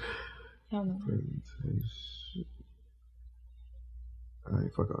don't know.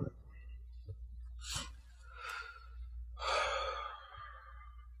 Alright, fuck all that.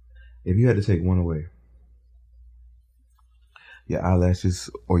 If you had to take one away, your eyelashes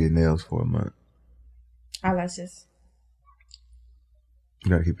or your nails for a month? Eyelashes.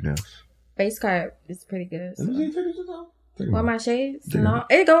 You gotta keep your nails. Face card is pretty good. So. What, my shades? No.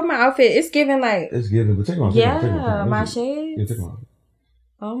 It go with my outfit. It's giving like... It's giving, but take them off. Yeah, my shades. Yeah, take them off.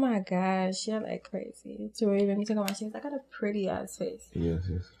 Oh my gosh, you're like crazy. To even me take off my shades. I got a pretty ass face. Yes.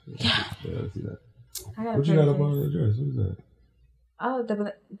 Yeah, I see that. I got what you got up on the dress? What is that? Oh,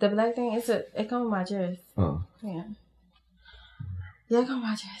 the black thing. It come with my dress. Oh. Yeah. Yeah, it come with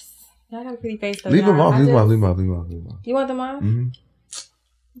my dress. Yeah, I got a pretty face though. Leave them off. Leave them off. You want them off? Mm-hmm.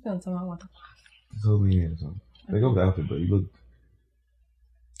 You gonna tell me I want them off? It's totally in something. They go with the outfit, but you look.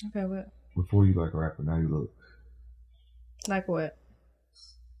 Okay, what? Before you like a rapper, now you look. Like what?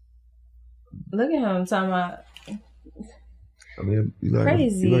 Look at him talking about. I mean, you like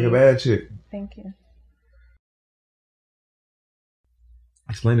crazy. You like a bad chick. Thank you.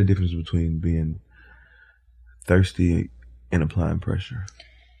 Explain the difference between being thirsty and applying pressure.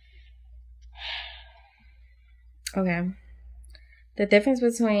 Okay. The difference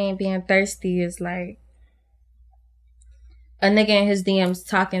between being thirsty is like a nigga in his DMs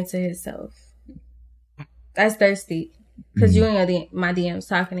talking to himself. That's thirsty. Because you in my DMs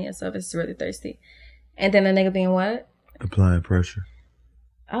talking to yourself is really thirsty. And then a nigga being what? Applying pressure.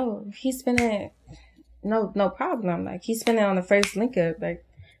 Oh, he's spending no problem. Like, he's spending on the first link up. Like,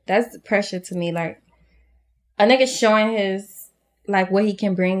 that's pressure to me. Like, a nigga showing his, like, what he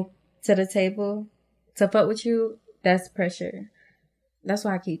can bring to the table to fuck with you, that's pressure. That's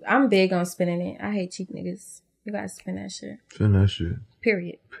why I'm big on spending it. I hate cheap niggas. You gotta spend that shit. Spend that shit.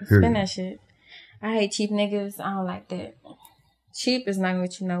 Period. Spend that shit. I hate cheap niggas. I don't like that. Cheap is not gonna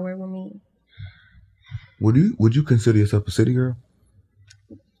get you nowhere with me. Would you consider yourself a city girl?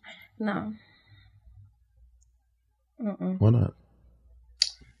 No. Why not?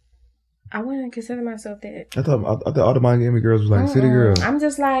 I wouldn't consider myself that. I thought all the Miami girls was like city girl. I'm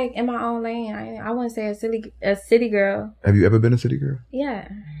just like in my own lane. I wouldn't say a city girm. Have you ever been a city girl? Yeah.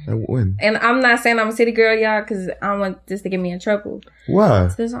 And when? And I'm not saying I'm a city girl, y'all, because I don't want this to get me in trouble. Why?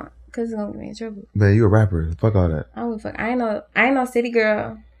 Because it's gonna get me in trouble. Man, you a rapper. Fuck all that. I ain't no city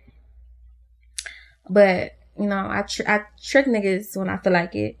girl. But you know, I trick niggas when I feel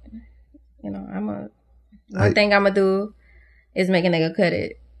like it. You know, one thing I'm gonna do is make a nigga cut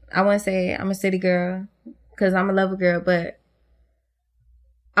it. I wouldn't say I'm a city girl because I'm a lover girl, but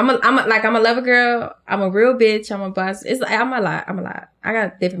I'm a lover girl. I'm a real bitch. I'm a boss. It's like I'm a lot. I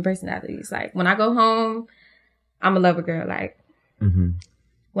got different personalities. Like when I go home, I'm a lover girl. Like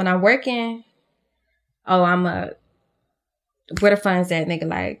when I'm working, I'm a where the fun's at, nigga.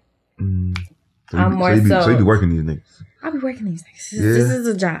 Like I'm more so. So you be working these niggas. I be working these niggas. This is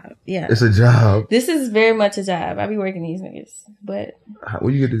a job. Yeah. It's a job. This is very much a job. I be working these niggas. But.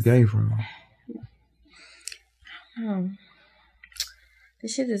 Where you get this game from?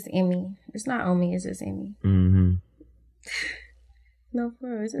 This shit is in me. It's not on me. It's just in me. Mm-hmm. No, for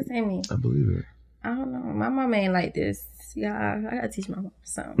real. It's just in me. I believe it. I don't know. My mama ain't like this. Yeah, I gotta teach my mama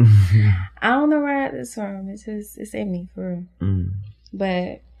something. I don't know where I got this from. It's just, it's in me, for real.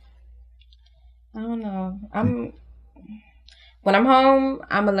 But, I don't know. When I'm home,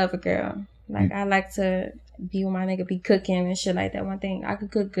 I'm a lover girl. Like, I like to be with my nigga, be cooking and shit like that. One thing, I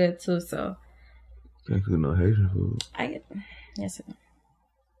could cook good too, so. Can't cook no Haitian food. Yes,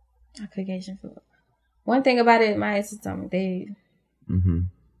 I cook Haitian food. One thing about it, my ex told me,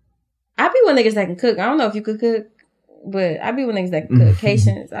 I be with niggas that can cook. I don't know if you could cook, but I be with niggas that can cook.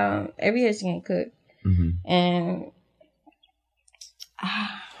 Haitians, every Haitian can cook. And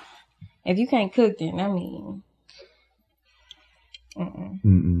if you can't cook, then I mean,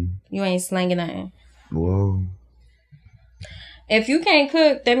 you ain't slanging nothing. Whoa. If you can't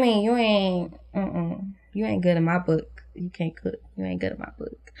cook, that mean you ain't good in my book. You can't cook. You ain't good in my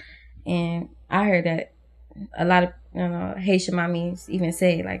book. And I heard that a lot of Haitian mommies even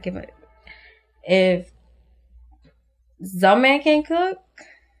say, like, if some man can't cook,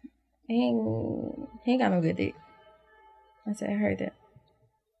 he ain't got no good dick. I said, I heard that.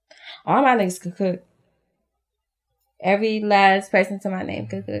 All my niggas could cook. Every last person to my name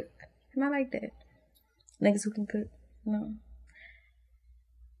could cook. And I like that. Niggas who can cook. No.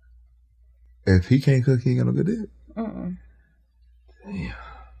 If he can't cook, he ain't got no good dick? Damn.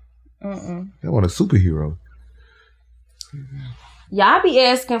 I want a superhero. Y'all be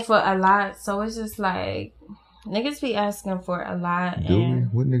asking for a lot, so it's just like, niggas be asking for a lot. Do we?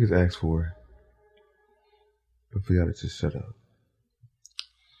 What niggas ask for? But for y'all to just shut up.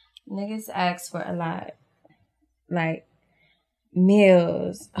 Niggas ask for a lot. Like,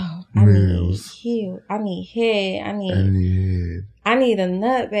 meals. Oh, meals. I need head. I need head. I need a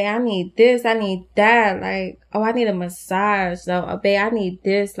nut, babe. I need this. I need that. Like, oh, I need a massage. So, oh, babe, I need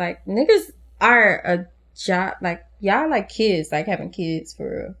this. Like, niggas are a job. Like, y'all like kids. Like, having kids, for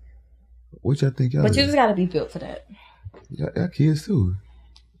real. What y'all think y'all But is? you just gotta be built for that. Y'all kids, too.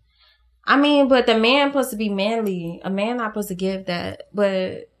 I mean, but the man supposed to be manly. A man not supposed to give that.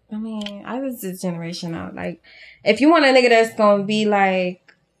 But, I mean, I was this generation out. Like, if you want a nigga that's gonna be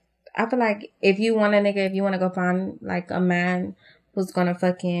like, I feel like if you want to go find like a man who's gonna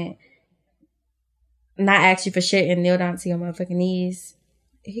fucking not ask you for shit and kneel down to your motherfucking knees,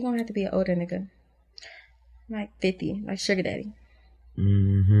 he gonna have to be an older nigga. Like 50, like sugar daddy.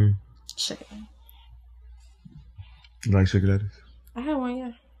 Sugar daddy. You like sugar daddies? I had one,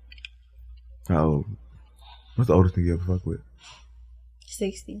 yeah. How old? What's the oldest thing you ever fuck with?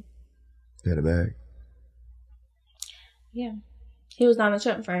 60. He had a bag? Yeah. He was Donald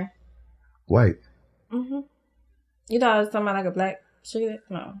Trump friend. White? You thought I was talking about like a black sugar daddy?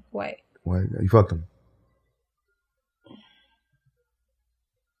 No, white. White? You fucked him?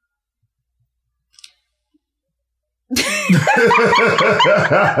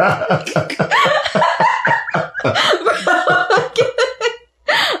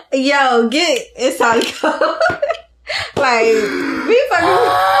 Yo, it's how it go. Like, we fucking.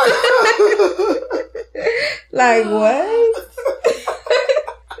 Like, what?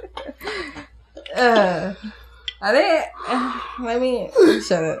 I didn't. Let me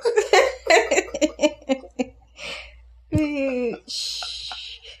shut up.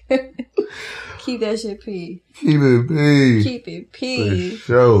 Keep that shit pee. Keep it pee. Keep it pee. For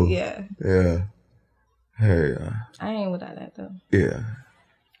sure. Yeah. Yeah. Hey. I ain't without that though. Yeah.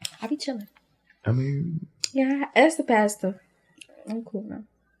 I be chilling. I mean. Yeah, that's the past though. I'm cool now.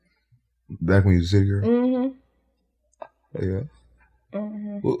 Back when you was a city girl? Yeah.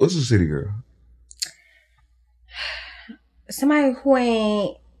 What's a city girl? Somebody who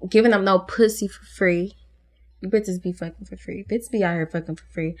ain't giving up no pussy for free. Bitches be fucking for free. Bitches be out here fucking for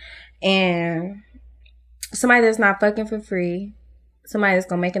free. And somebody that's not fucking for free. Somebody that's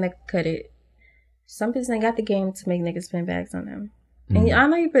gonna make a nigga cut it. Some bitches ain't got the game to make niggas spend bags on them. And I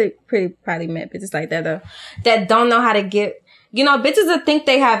know you pretty probably met bitches like that though. That don't know how to get, you know, bitches that think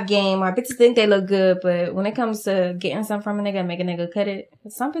they have game or bitches think they look good, but when it comes to getting something from a nigga and make a nigga cut it,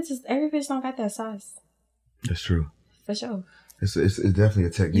 some bitches, every bitch don't got that sauce. That's true. For sure. It's definitely a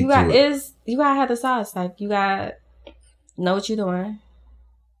technique. You gotta have the sauce. Like, you gotta know what you're doing.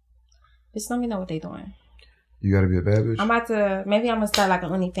 Bitch don't even know what they doing. You gotta be a bad bitch? Maybe I'm gonna start like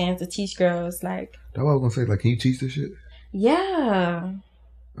an OnlyFans to teach girls, like. That's what I was gonna say, like, can you teach this shit? Yeah.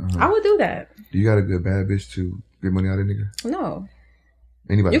 I would do that. Do you got a good bad bitch to get money out of nigga? No.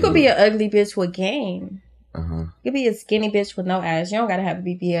 Anybody. You could be an ugly bitch with game. Uh-huh. You could be a skinny bitch with no ass. You don't gotta have a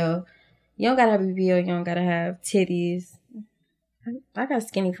BBL. You don't gotta have a BBL. You don't gotta have titties. I got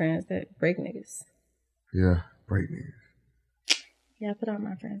skinny friends that break niggas. Yeah, break niggas. Yeah, I put all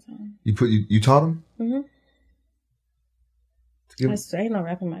my friends on. You taught them? Mm-hmm. Ain't no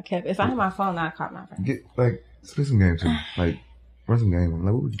rap in my cap. If I had my phone, I'd call my friends. Spit some game too. Like, run some game.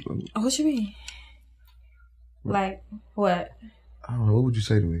 Like, what would you? What you mean? Like what? I don't know. What would you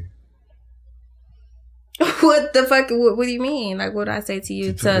say to me? What the fuck? What do you mean? Like, what do I say to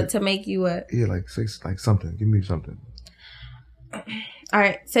you to make you what? Yeah, like say like something. Give me something. All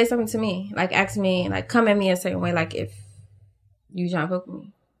right, say something to me. Like, ask me. Like, come at me a certain way. Like, if you trying to fuck with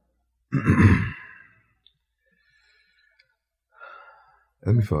me.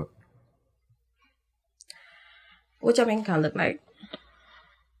 Let me fuck. What your bank account look like?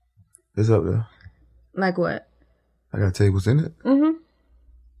 It's up there. Like what? I gotta tell you what's in it. Mm-hmm.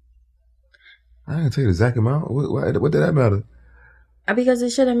 I ain't gonna tell you the exact amount. What did that matter? Because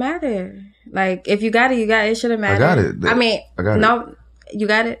it shouldn't matter. Like, if you got it, you got it. It shouldn't matter. I got it. I got it. You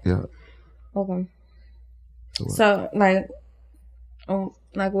got it? Yeah. Okay. So like,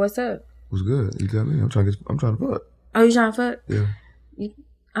 what's up? What's good? You tell me. I'm trying to fuck. Oh, you trying to fuck? Yeah.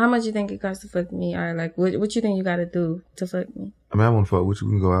 How much you think it costs to fuck me? Or like, what you think you gotta do to fuck me? I mean, I want to fuck with you.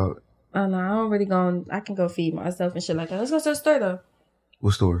 We can go out. Oh no, I don't really go. I can go feed myself and shit like that. Let's go to the store though.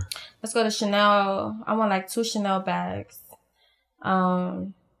 What store? Let's go to Chanel. I want like 2 Chanel bags.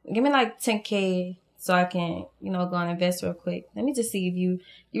 Give me like 10K so I can, go and invest real quick. Let me just see if you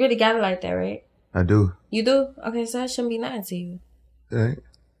really got it like that, right? I do. You do? Okay, so that shouldn't be nothing to you. It ain't.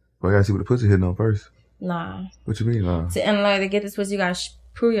 But I gotta see what the pussy hitting on first. Nah. What you mean, nah? To get this pussy, you gotta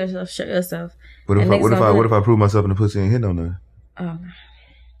prove yourself, show yourself. What if I prove myself and the pussy ain't hitting on there? Oh.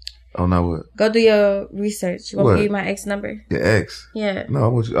 Oh, now what? Go do your research. You want me to give you my ex number? Your ex? Yeah. No, I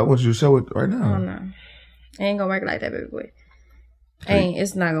want you to show it right now. Oh, no. It ain't gonna work like that, baby boy.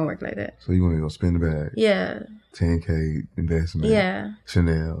 It's not gonna work like that. So you want me to go spin the bag? Yeah. 10K investment. Yeah.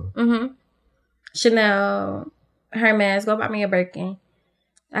 Chanel. Mm-hmm. Chanel, Hermes, go buy me a Birkin.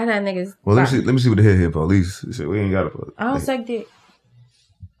 I had niggas. Well, let me see what the head for. At least we ain't got it for. I don't suck dick.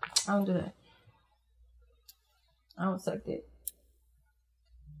 I don't do that. I don't suck dick.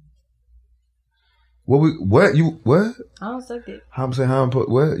 What? I don't suck dick.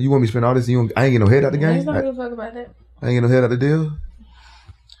 What? You want me to spend all this? I ain't get no head out the game? Niggas don't give a fuck about that. I ain't get no head out the deal?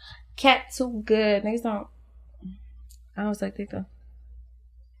 Cat too good. Niggas don't. I don't suck dick though.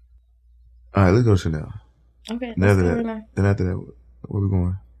 All right, let's go to Chanel. Okay. Then after that, where we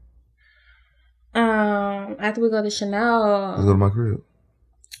going? After we go to Chanel. Let's go to my crib.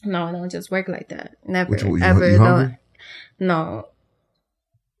 No, it don't just work like that. Never. Ever. You hungry? No.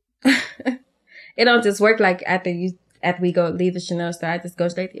 It don't just work like after we go leave the Chanel store. I just go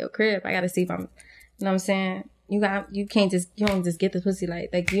straight to your crib. I gotta see if I'm, you know what I'm saying? You don't just get the pussy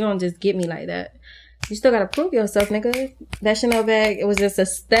like you don't just get me like that. You still gotta prove yourself, nigga. That Chanel bag, it was just a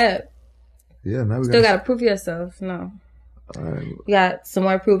step. Yeah, now we still gotta prove yourself. No. All right. You got some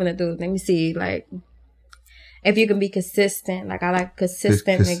more proving to do. Let me see, like, if you can be consistent. Like, I like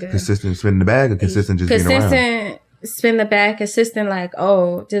consistent nigga. Consistent spending the bag or consistent just being around? Consistent spend the bag, consistent, like,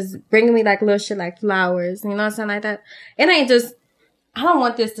 just bringing me like little shit like flowers, you know what I'm saying, like that. It ain't just, I don't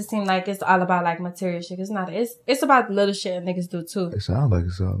want this to seem like it's all about like material shit. It's not. It's about little shit niggas do too. It sounds like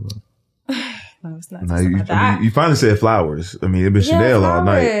it's all about. No, it's not. No, you finally said flowers. I mean, it been Chanel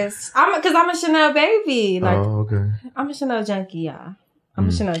flowers. All night. Because I'm a Chanel baby. Like, oh, okay. I'm a Chanel junkie, y'all. I'm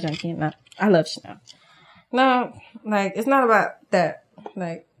a Chanel junkie, and I love Chanel. No, like, it's not about that.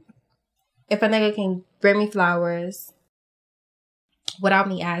 Like, if a nigga can bring me flowers without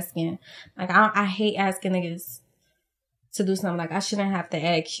me asking, like, I hate asking niggas to do something. Like, I shouldn't have to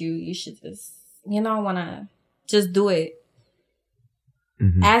ask you. You should just, wanna just do it.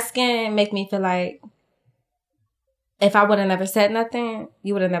 Mm-hmm. Asking make me feel like if I would have never said nothing,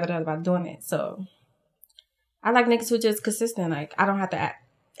 you would have never thought about doing it. So I like niggas who just consistent. Like, I don't have to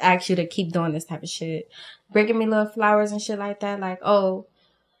ask you to keep doing this type of shit. Bringing me little flowers and shit like that. Like, you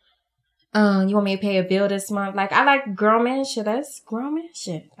want me to pay a bill this month? Like, I like grown man shit. That's grown man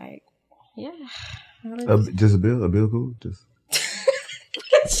shit. Like, yeah. Just a bill? A bill cool? Just.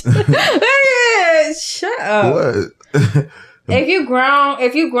 Shut up. What? If you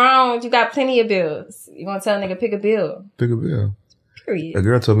grown, you got plenty of bills. You gonna tell a nigga pick a bill? Pick a bill. Period. A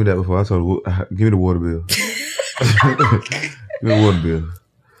girl told me that before. I told her, give me the water bill. Give me the water bill.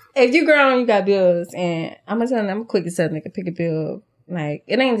 If you grown, you got bills, and I'm quick to tell a nigga pick a bill. Like,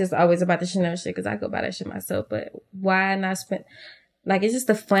 it ain't just always about the Chanel shit, because I go buy that shit myself. But why not spend? Like, it's just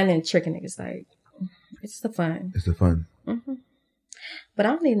the fun and tricking niggas. Like, it's just the fun. It's the fun. Mm-hmm. But I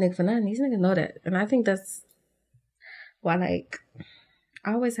don't need a nigga for nothing. These niggas know that. And I think that's why, like,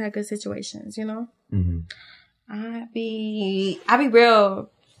 I always had good situations, you know? Mm-hmm. I be real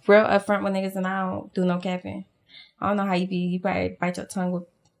upfront with niggas and I don't do no capping. I don't know how you be. You probably bite your tongue with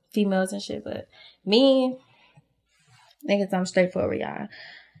females and shit. But me, niggas, I'm straightforward, y'all.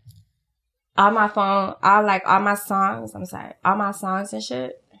 On my phone, all my songs and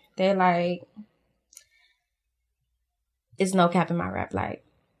shit, they're like, it's no cap in my rap. Like,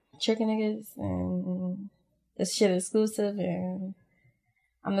 tricking niggas and this shit exclusive and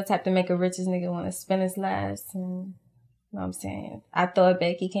I'm the type to make a richest nigga want to spend his last and, you know what I'm saying? I throw it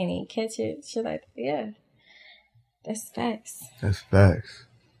back, he can't even catch it. Shit like that. Yeah. That's facts. That's facts.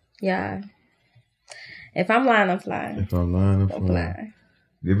 Yeah. If I'm lying, I'm flying. If I'm lying, I'm flying.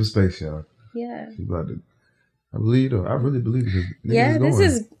 Give it space, y'all. Yeah. She about to, I believe though. I really believe it. Yeah, this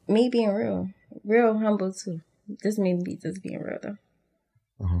is me being real. Real humble too. This me just being real though.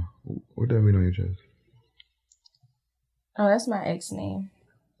 What that mean on your chest? Oh, that's my ex name.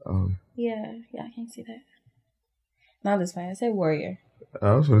 Oh. Yeah, I can't see that. No, I'm just fine. It say warrior.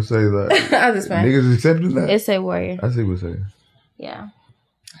 I was gonna say that. I'm just fine. Niggas accepting that? It say warrior. I see what it's saying. Yeah.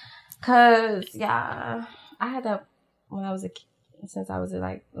 Cause, yeah, I had that when I was a kid, since I was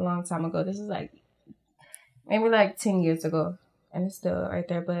like a long time ago. This is like, maybe like 10 years ago. And it's still right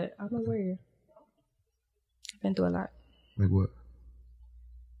there, but I'm a warrior. I've been through a lot. Like what?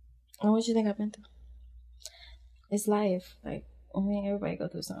 And what you think I've been through? It's life. Like, I mean, everybody go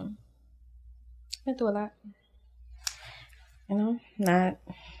through something. I've been through a lot. You know,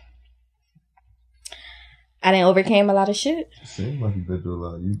 I didn't overcame a lot of shit. Seems like you've been through a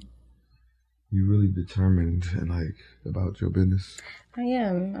lot. You really determined and like about your business. I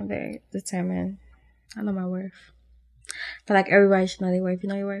am. I'm very determined. I know my worth. I feel like everybody should know their worth. You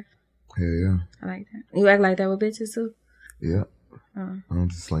know your worth? Yeah. I like that. You act like that with bitches too? Yeah. I don't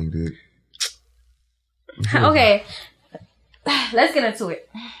just slang dick. Okay. Let's get into it.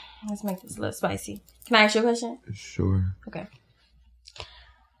 Let's make this a little spicy. Can I ask you a question? Sure. Okay.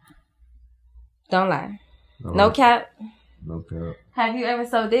 Don't lie. No cap. No cap. Have you ever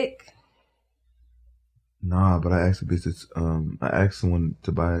sold dick? Nah, but I asked a bitch. I asked someone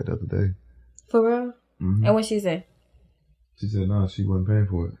to buy it the other day. For real? Mm-hmm. And what she said? She said, "No, she wasn't paying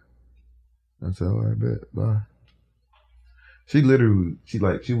for it." I said, "All right, bet, bye." She literally,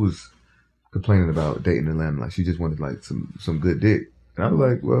 she was complaining about dating in Atlanta. Like she just wanted like some good dick, and I was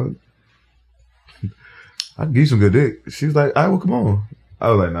like, "Well, I can give you some good dick." She was like, "All right, well, come on." I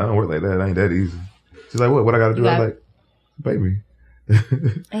was like, "No, I don't work like that. It ain't that easy." She's like, "What I got to do?" I was like, "Pay me."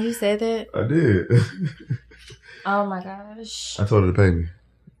 And you said that? I did. Oh my gosh. I told her to pay me.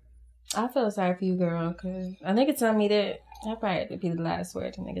 I feel sorry for you, girl, because a nigga tell me that. That probably had to be the last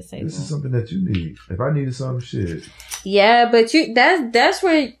word the nigga say. This is something that you need. If I needed some shit. Yeah, but that's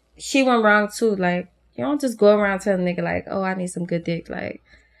where she went wrong too. Like, you don't just go around telling a nigga like, oh, I need some good dick. Like,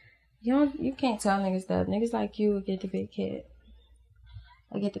 you can't tell niggas that. Niggas like you will get the big kid.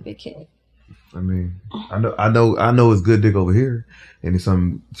 I get the big kid. I mean, I know it's good dick over here, and it's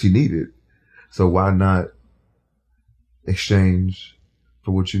something she needed. So why not exchange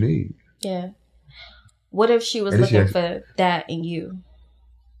for what you need? Yeah. What if she was looking for that in you?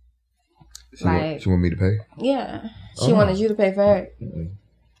 She want me to pay? Yeah. She wanted you to pay for her. Mm-hmm.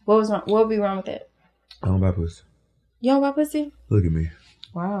 What was wrong? What would be wrong with that? I don't buy pussy. You don't buy pussy? Look at me.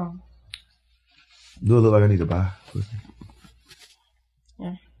 Wow. Do it look like I need to buy pussy?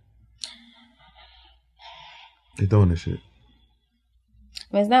 Yeah. They throwing this shit. I mean,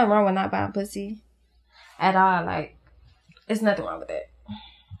 there's nothing wrong with not buying pussy at all. Like, there's nothing wrong with that.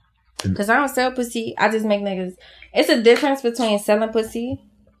 Because I don't sell pussy. I just make niggas... It's a difference between selling pussy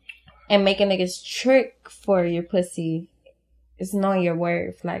and making niggas trick for your pussy. It's knowing your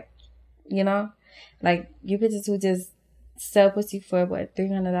worth. Like, you know? Like, you bitches who just sell pussy for, what,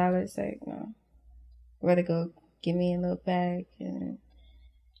 $300? Like, no. Rather go give me a little bag and...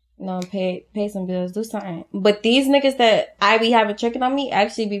 pay some bills, do something. But these niggas that I be having tricking on me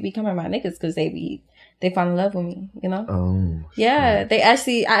actually be becoming my niggas because they fall in love with me, you know? Oh. Yeah, I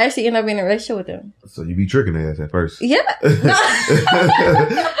actually end up being in a relationship with them. So you be tricking their ass at first? Yeah.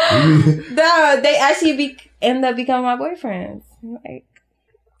 No, they actually end up becoming my boyfriends. Like,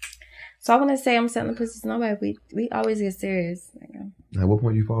 so I want to say I'm selling pussy to nobody. We always get serious. Like, at what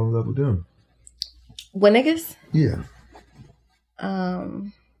point you fall in love with them? With niggas? Yeah.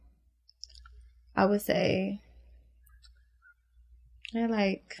 I would say,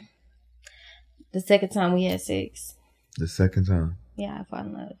 like, the second time we had sex. The second time? Yeah, I fall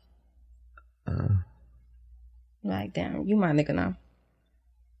in love. Like, damn, you my nigga now.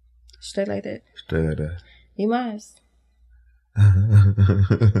 Straight like that. Straight like that. You mine.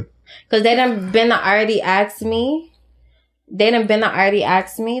 Because they done been to already asked me.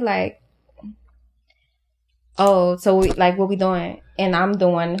 Like, oh, so we, like, what we doing? And I'm the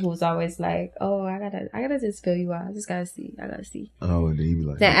one who's always like, oh, I gotta just feel you out. I just gotta see. Oh, and then you be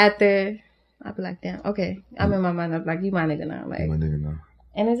like, then after, I'll be like, damn, okay. I'm in my mind. I'm like, you my nigga now. Like, my nigga now.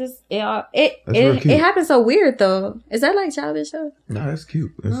 And it's just, it happens so weird though. Is that like childish though? No, that's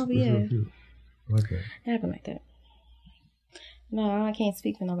cute. That's real cute. I like that. It happened like that. No, I can't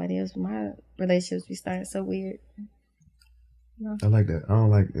speak for nobody else, but my relationships be starting so weird. No. I like that. I don't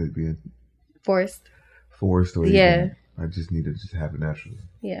like it being forced or anything. I just need it to just happen naturally.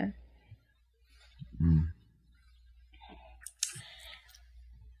 Yeah.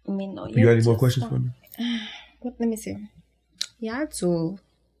 I mean, no, you got any more questions for me? Let me see. Yeah, I do.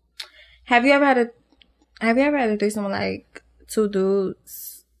 Have you ever had a threesome with like two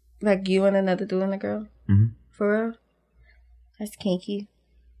dudes, like you and another dude and a girl? Mm-hmm. For real? That's kinky.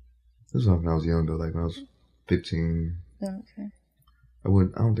 This was when I was young though, like when I was 15. Oh, okay. I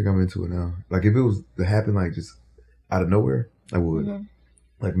don't think I'm into it now. Like if it was to happen like just out of nowhere, I would. Mm-hmm.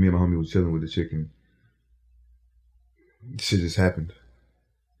 Like me and my homie was chilling with the chicken. Shit just happened.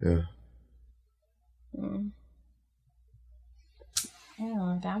 Yeah.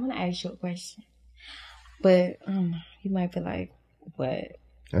 I want to ask you a question, but you might be like, "What?"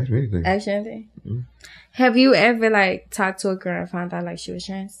 Ask me anything. Mm-hmm. Have you ever like talked to a girl and found out like she was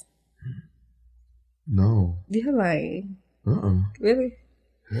trans? No. You're like, really?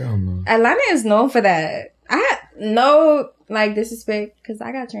 Hell no. Atlanta is known for that. I had no like disrespect because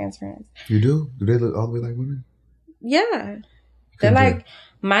I got trans friends. You do? Do they look all the way like women? Yeah, they're like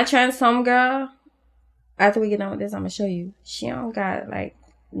my trans homegirl. After we get done with this, I'm gonna show you. She don't got like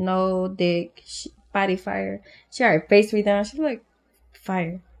no dick, body fire. She got her face redone. She like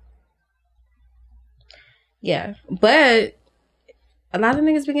fire. Yeah, but a lot of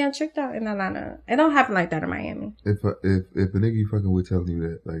niggas be getting tricked out in Atlanta. It don't happen like that in Miami. If a nigga you fucking with telling you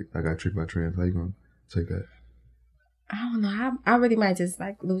that like I got tricked by trans, how you gonna take that? I don't know. I really might just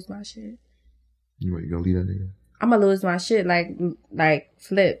like lose my shit. You gonna leave that nigga? I'm gonna lose my shit like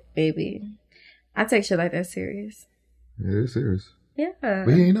flip, baby. I take shit like that serious. Yeah, it's serious. Yeah. But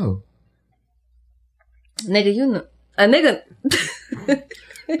he ain't know. Nigga, you know. A nigga. The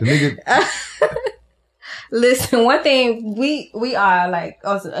nigga. Listen, one thing, we are like,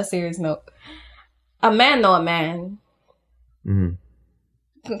 on a serious note. A man know a man.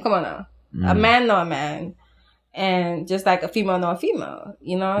 Mm-hmm. Come on now. Mm-hmm. A man know a man. And just like a female know a female.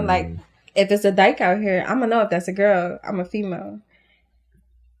 You know? Mm-hmm. Like, if it's a dyke out here, I'm gonna know if that's a girl. I'm a female.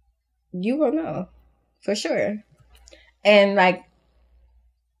 You will know. For sure. And like,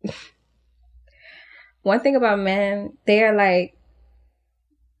 one thing about men, they're like,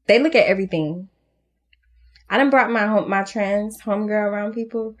 they look at everything. I done brought my trans homegirl around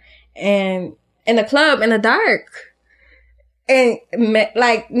people, and in the club in the dark, and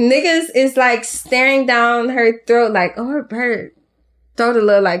like niggas is like staring down her throat, like her throat a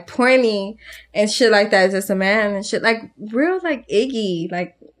little like pointy and shit like that. Just a man and shit like real like Iggy,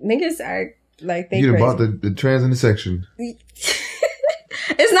 like niggas are like they. You bought the trans in the section.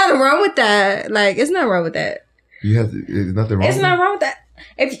 It's nothing wrong with that. Like it's nothing wrong with that. You have to. It's nothing wrong. It's not wrong with that.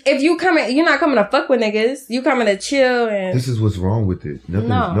 If you coming, you're not coming to fuck with niggas. You coming to chill and. This is what's wrong with it.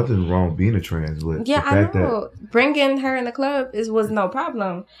 Nothing wrong being a trans. But yeah, I know. Bringing her in the club was no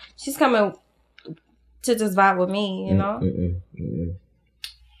problem. She's coming to just vibe with me, you know.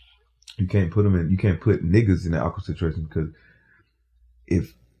 You can't put them in. You can't put niggas in that awkward situation because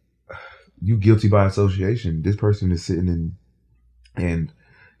if you guilty by association, this person is sitting in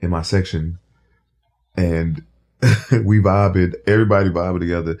my section and. We vibing, everybody vibing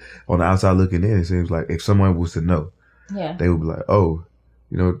together on the outside looking in. It seems like if someone was to know, they would be like, "Oh,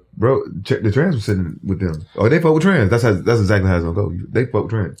 you know, bro, the trans was sitting with them. Oh, they fuck with trans. That's exactly how it's gonna go. They fuck with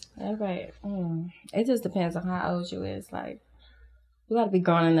trans." Yeah, right. It just depends on how old you is. Like, you gotta be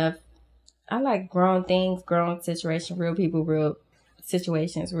grown enough. I like grown things, grown situations, real people, real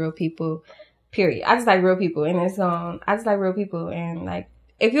situations, real people. Period. I just like real people, and I just like real people, and like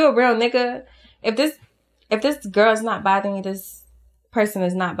if you're a real nigga, if this girl's not bothering you, this person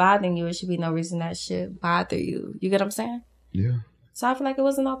is not bothering you, it should be no reason that should bother you. You get what I'm saying? Yeah. So I feel like it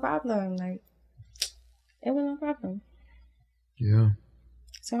wasn't no problem. Like, it wasn't no problem. Yeah.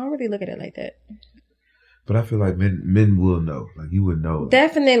 So I don't really look at it like that. But I feel like men will know. Like, you would know.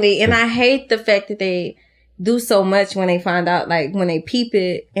 Definitely. And I hate the fact that they do so much when they find out, like, when they peep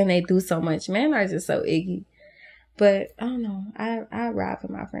it and they do so much. Men are just so iggy. But I don't know. I ride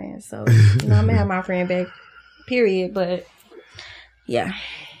for my friends. So, I'm going to have my friend back, period. But, yeah.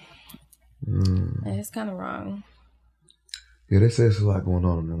 It's kind of wrong. Yeah, they say there's a lot going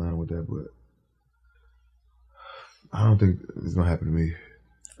on in Atlanta with that, but I don't think it's gonna happen to me.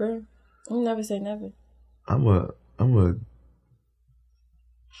 For real? You never say never. I'm one of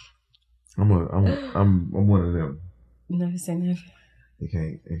them. Never say never. It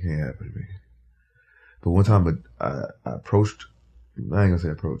can't happen to me. But one time I approached, I ain't gonna say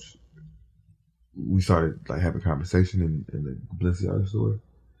approached. We started like having a conversation in the Balenciaga store.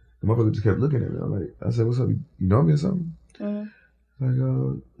 The motherfucker just kept looking at me. I said, "What's up? You know me or something?" Like,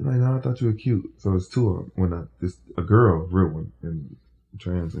 no, I thought you were cute. So it's two of them. A girl, real one, and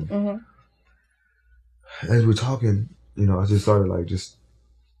trans. And as we're talking, I just started like just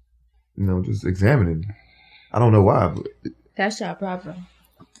examining. I don't know why, but that's your problem.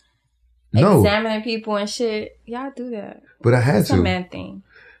 No. Examining people and shit. Y'all do that. But I had it's to. It's a man thing.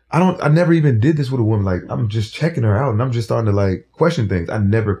 I never even did this with a woman. Like, I'm just checking her out and I'm just starting to like question things.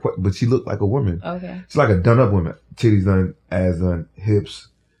 But she looked like a woman. Okay. She's like a done up woman. Titties done, ass done, hips.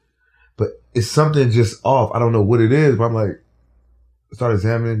 But it's something just off. I don't know what it is, but I'm like, start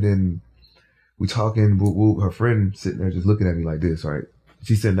examining, then we talking, her friend sitting there just looking at me like this, right?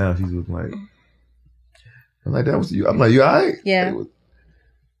 She's sitting down, she's looking like, I'm like, that was you. I'm like, you all right? Yeah.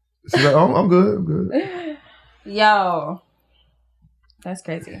 She's like, oh, I'm good. Yo. That's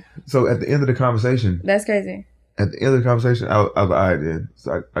crazy. So at the end of the conversation. That's crazy. At the end of the conversation, I was like, all right then.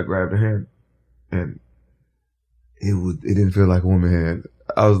 So I grabbed her hand and it didn't feel like a woman hand.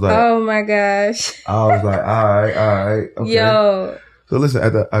 I was like, oh my gosh. I was like, all right. Okay. Yo. So listen,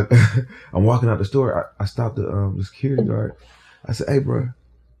 I'm walking out the store. I stopped the security guard. I said, hey, bro,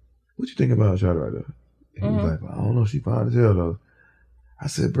 what you think about Charlotte right there? He was like, I don't know. She fine as hell, though. I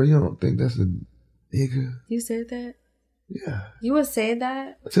said, bro, you don't think that's a nigga? You said that? Yeah. You would say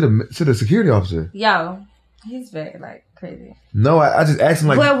that? To the security officer. Yo, he's very, like, crazy. No, I just asked him,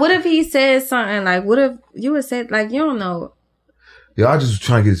 like... But what if he said something, like, what if you would say, like, you don't know. Yeah, I just was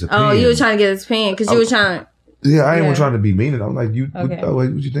trying to get his opinion. Oh, you were trying to get his opinion, because you were trying to... Yeah, I ain't even trying to be mean. And I'm like, okay. what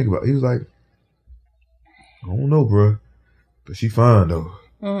you think about it? He was like, I don't know, bro. But she fine, though.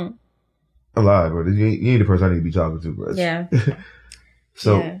 Mm-hmm. I'm lying, bro. You ain't the person I need to be talking to, bro. Yeah.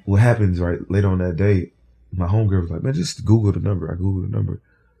 So what happens, right, later on that day, my homegirl was like, man, just Google the number. I Googled the number.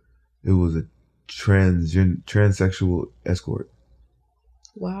 It was a transsexual escort.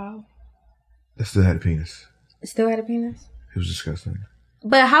 Wow. That still had a penis. It still had a penis? It was disgusting.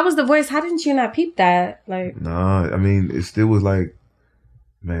 But how was the voice? How didn't you not peep that? Like, nah, I mean, it still was like,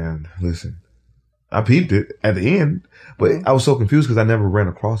 man, listen. I peeped it at the end, but I was so confused because I never ran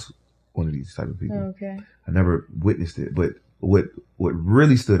across one of these type of people. Okay. I never witnessed it. But what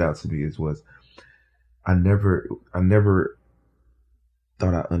really stood out to me was I never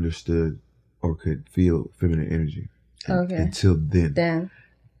thought I understood or could feel feminine energy until then.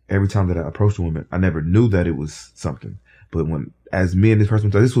 Every time that I approached a woman, I never knew that it was something. But as me and this person,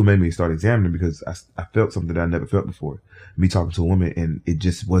 this is what made me start examining because I felt something that I never felt before. Me talking to a woman and it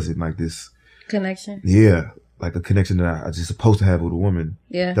just wasn't like this connection. Yeah, like a connection that I just supposed to have with a woman.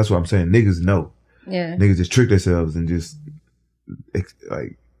 Yeah, that's what I'm saying. Niggas know. Yeah, niggas just trick themselves and just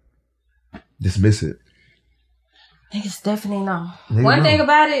like dismiss it. Niggas definitely know. One thing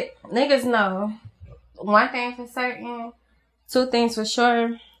about it, niggas know. One thing for certain, two things for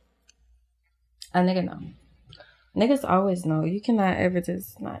sure. A nigga know. Niggas always know. You cannot ever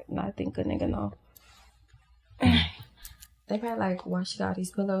just not think a nigga know. They probably like, why she got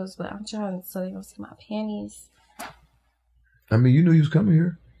these pillows? But I'm trying so they don't see my panties. I mean, you knew you was coming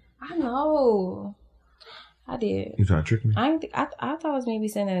here. I know. I did. You trying to trick me? I thought it was maybe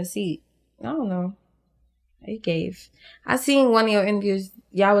sitting in a seat. I don't know. He gave. I seen one of your interviews.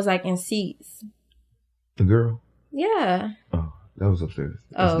 Y'all was like in seats. The girl? Yeah. Oh, that was upstairs.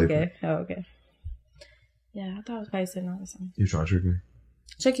 That's okay. Different. Oh, okay. Yeah, I thought it was probably sitting on something. You trying to trick me?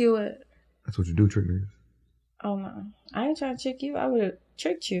 Trick you what? That's what you do, trick niggas. Oh, no. I ain't trying to trick you. I would have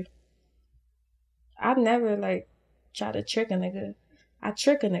tricked you. I've never, like, tried to trick a nigga. I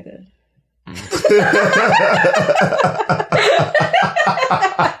trick a nigga.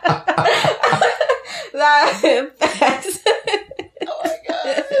 Like, facts. Oh, my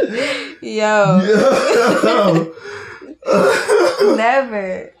God. Yo.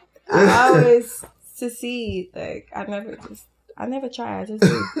 Never. I always succeed. Like, I never try. I just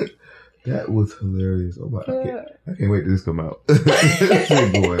do. That was hilarious. Oh my! I can't wait till this come out. This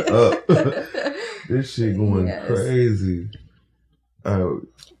shit going up. This shit going crazy.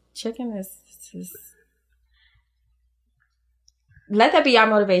 Chicken is. Let that be your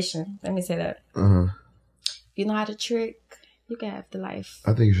motivation. Let me say that. You know how to trick. You can have the life.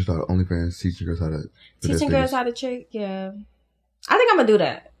 I think you should start OnlyFans teaching girls how to. Teaching girls how to trick. Yeah, I think I'm gonna do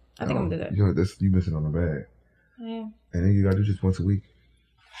that. I think I'm gonna do that. You missing on the bag. Yeah. And then you gotta do just once a week.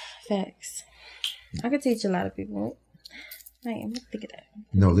 Facts. I could teach a lot of people. Like, I'm gonna think of that.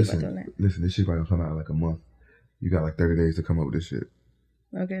 No, listen. This shit probably gonna come out in like a month. You got like 30 days to come up with this shit.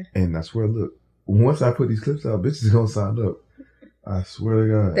 Okay. And I swear, look, once I put these clips out, bitches gonna sign up. I swear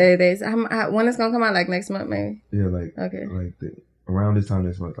to God. 30 days. When it's gonna come out? Like next month, maybe? Yeah, like, okay. Like around this time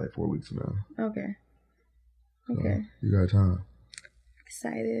next month, like 4 weeks from now. Okay. So okay. You got time.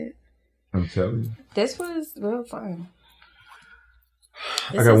 Excited. I'm telling you. This was real fun.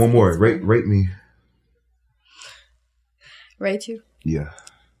 I got one more. Rate me. Rate you? Yeah.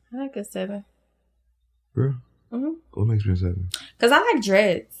 I like a 7. Girl? Mm-hmm. What makes me a 7? Because I like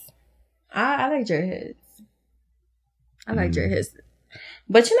dreads. I like dreadheads. I like dreadheads.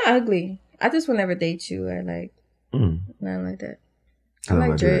 But you're not ugly. I just will never date you or like nothing like that. I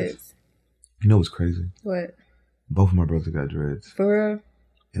like dreads. You know what's crazy? What? Both of my brothers got dreads. For real?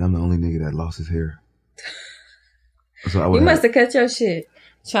 And I'm the only nigga that lost his hair. So you must have cut your shit.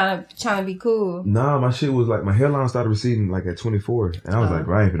 Trying to be cool. Nah, my shit was like, my hairline started receding like at 24. And I was like,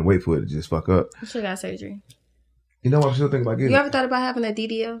 bro, I ain't finna wait for it to just fuck up. You should got surgery. You know what I'm still thinking about getting? You ever thought about having a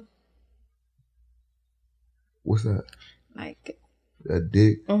DDL? What's that? Like a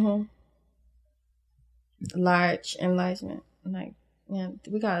dick? Mm-hmm. Large enlargement. Like, yeah,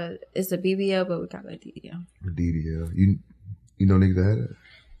 we got it's a BBL, but we got a DDL. A DDL. You know niggas that had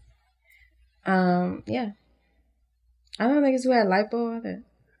that? Yeah. I know niggas who had lipo or that.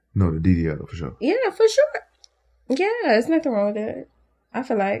 No, the DDL though, for sure. Yeah, for sure. Yeah, there's nothing wrong with that. I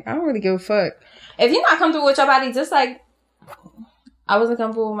feel like I don't really give a fuck. If you're not comfortable with your body, just like I wasn't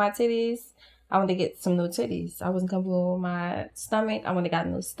comfortable with my titties, I want to get some new titties. I wasn't comfortable with my stomach, I want to get a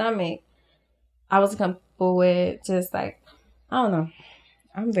new stomach. I wasn't comfortable with just like, I don't know.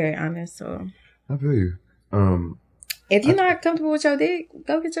 I'm very honest, so. I feel you. If you're not comfortable with your dick,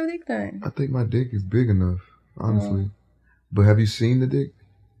 go get your dick done. I think my dick is big enough, honestly. But have you seen the dick?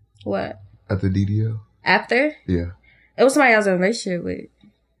 What? At the DDL? After? Yeah. It was somebody I was in a relationship with.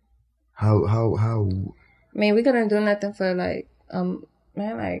 How? I mean, we couldn't do nothing for like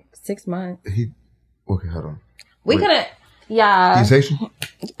 6 months. Okay, hold on. We couldn't. Yeah. Sensation?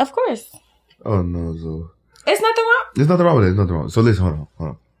 Of course. Oh no, so it's nothing wrong. There's nothing wrong with it. There's nothing wrong. So listen, hold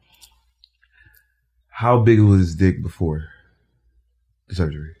on. How big was his dick before the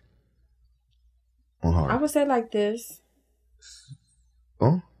surgery? On hard. I would say like this.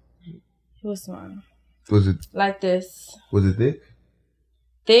 Oh? It was small. Was it like this? Was it thick?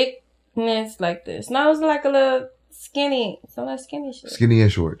 Thickness like this. No, it was like a little skinny. Some like skinny shit. Skinny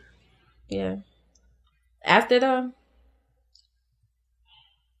and short. Yeah. After though,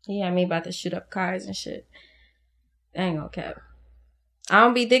 he had me about to shoot up cars and shit. I ain't gonna cap. I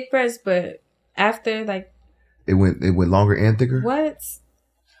don't be dick pressed, but after like it went longer and thicker. What?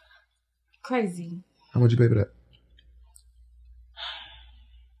 Crazy. How much you pay for that?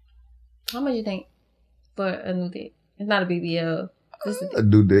 How much you think for a new dick? It's not a BBL. A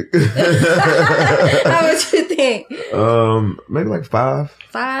new dick. How much you think? Maybe like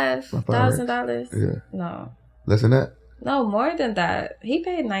 $5,000. Yeah. No. Less than that? No, more than that. He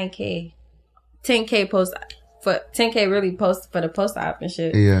paid $9K, $10K post for $10K really post for the post op and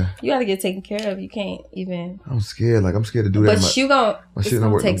shit. Yeah. You got to get taken care of. You can't even. I'm scared. Like I'm scared to do that. But it's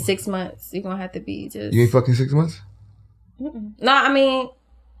gonna take 6 months. You're gonna have to be just. You ain't fucking 6 months? Mm-mm. No, I mean,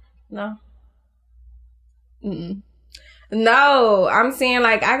 no. Mm-mm. No, I'm saying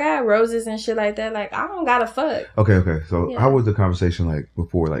like I got roses and shit like that. Like I don't gotta fuck. Okay. So how was the conversation like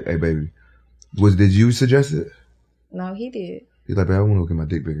before? Like, hey baby, did you suggest it? No, he did. He's like, babe, I want to get my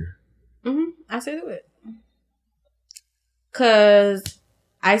dick bigger. I said do it. Cause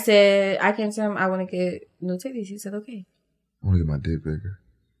I said I came to him. I want to get new titties. He said okay. I want to get my dick bigger.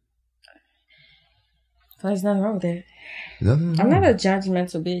 So there's nothing wrong with that. Nothing. I'm not a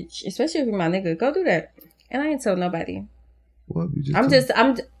judgmental bitch, especially if you're my nigga. Go do that. And I ain't told nobody. What?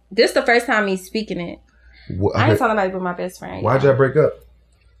 This the first time me speaking it. What, I ain't telling nobody but my best friend. Why'd y'all break up?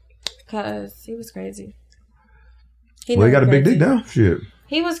 Cause he was crazy. He got a big dick now. Shit.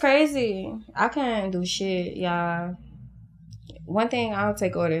 He was crazy. I couldn't do shit, y'all. One thing, I don't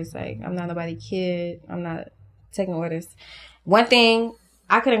take orders. Like, I'm not nobody's kid. I'm not taking orders. One thing,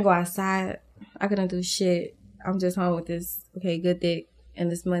 I couldn't go outside. I couldn't do shit. I'm just home with this, good dick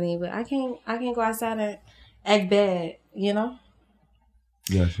and this money. But I can't go outside and act bad, you know?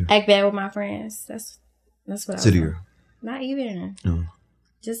 Gotcha. Act bad with my friends. That's what City girl. Not even. No.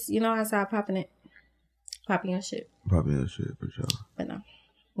 Just, outside popping it. Popping your shit. Popping your shit, for sure. But no.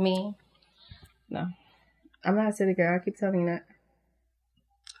 Me? No. I'm not a city girl. I keep telling you that.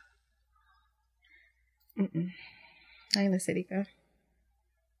 I ain't a city girl.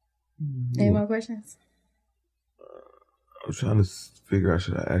 Any more questions? I'm trying to figure out,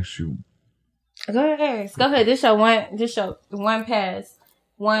 should I ask you? Go ahead. Go ahead. This your one pass.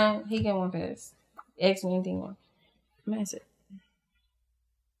 He get one pass. Ask me anything you want. I'm answer.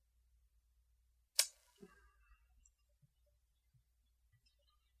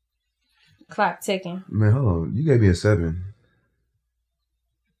 Clock ticking. Man, hold on. You gave me a 7.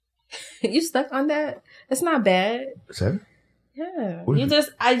 You stuck on that? It's not bad. 7? Yeah. What You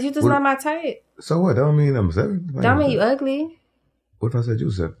just not my type. So what? That don't mean I'm a 7. Don't mean you ugly. What if I said you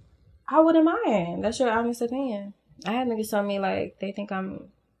 7? I wouldn't mind. That's your honest opinion. I had niggas tell me like they think I'm.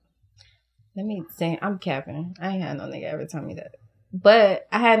 Let me say I'm capping. I ain't had no nigga ever tell me that. But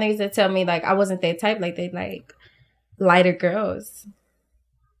I had niggas that tell me like I wasn't their type. Like they like lighter girls.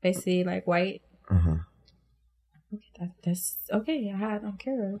 They see like white. Okay, that's okay. I don't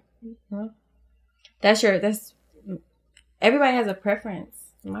care. That's everybody has a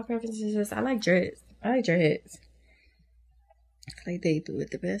preference. My preference is just I like dreads. I like dreads. Like they do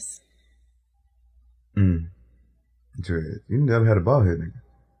it the best. Dread. You never had a bald head, nigga.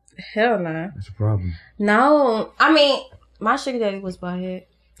 Hell nah. That's a problem. No, I mean my sugar daddy was bald head.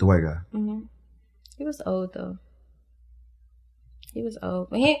 The white guy. He was old though. He was old.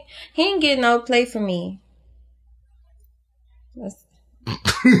 But he ain't get no play from me. Let's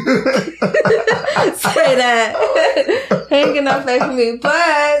say that. He ain't get no play from me.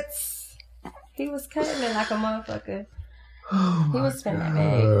 But he was cutting it like a motherfucker. He was spinning that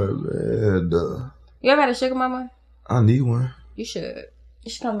bag. Man. You ever had a sugar mama? I need one. You should.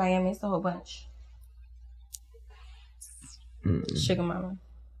 You should come to Miami. It's a whole bunch. Sugar mama.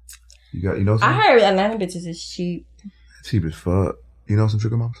 You know something? I heard Atlanta bitches is cheap. Cheap as fuck. You know some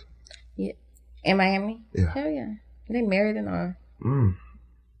sugar mamas? Yeah. In Miami? Yeah. Hell yeah. They married and all.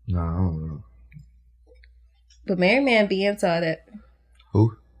 Nah, I don't know. But married men be into all that.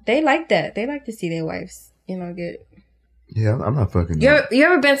 Who? They like that. They like to see their wives, get. Yeah, I'm not fucking. You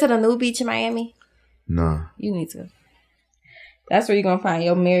ever been to the new beach in Miami? Nah. You need to. That's where you're gonna find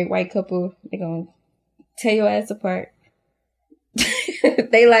your married white couple. They're gonna tear your ass apart.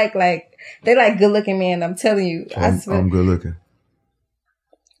 They like good looking men. I'm telling you. I'm good looking.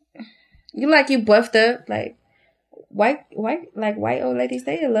 You buffed up like white old ladies.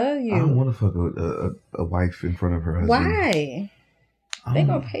 They love you. I don't want to fuck a wife in front of her husband. Why? They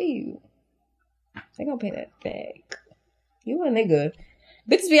gonna pay you. They gonna pay that back. You a nigga.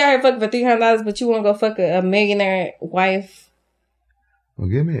 Bitches be out here fucking for $300, but you wanna go fuck a millionaire wife. Well,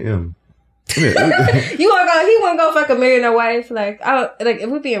 give me an M. He wanna go fuck a millionaire wife. If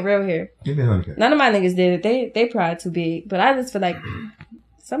we're being real here. Give me 100K. None of my niggas did it. They pride too big. But I just feel like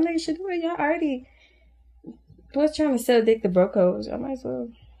some niggas should do it. Y'all already was trying to sell dick to brocos. I might as well.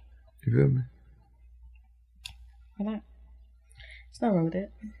 You feel me? Why not? There's nothing wrong with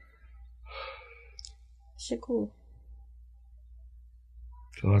that. Shit cool.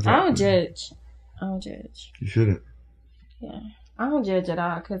 So I don't judge. You shouldn't. Yeah. I don't judge at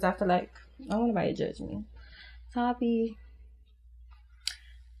all because I feel like I don't want nobody to judge me. So I'll be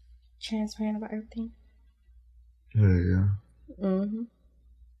transparent about everything. Yeah.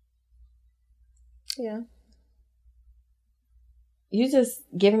 Yeah. You just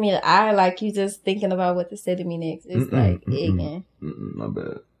giving me the eye like you just thinking about what to say to me next. It's egging. My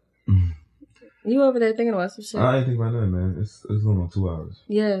bad. You over there thinking about some shit. I ain't thinking about nothing, man. It's going on 2 hours.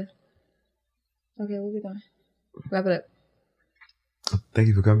 Yeah. Okay, what we doing? Wrap it up. Thank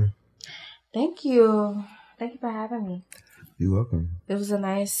you for coming. Thank you. Thank you for having me. You're welcome. It was a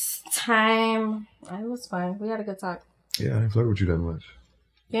nice time. It was fun. We had a good talk. Yeah, I ain't flirt with you that much.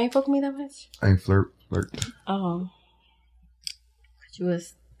 You ain't fuck with me that much? I ain't flirt. Oh. He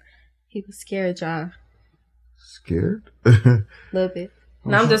was scared, y'all. Scared? A little bit.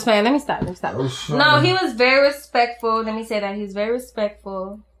 No, I'm just playing. Let me stop. No, he was very respectful. Let me say that. He's very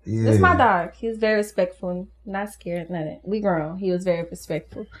respectful. Yeah. This is my dog. He was very respectful. Not scared. Nothing. We grown. He was very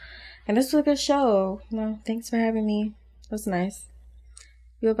respectful. And this was a good show. No, thanks for having me. It was nice.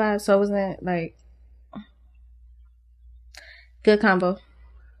 Your vibe. So it wasn't like good combo.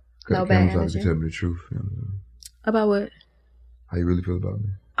 No bad energy. You tell me the truth. You know? About what? How you really feel about me?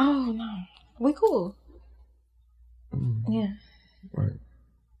 Oh no, we cool. Yeah. Right.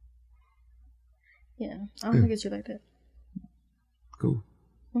 Yeah, I don't look at you like that. Cool.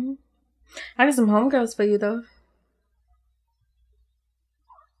 I got some homegirls for you though.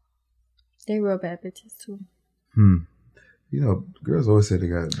 They real bad bitches too. You know, girls always say they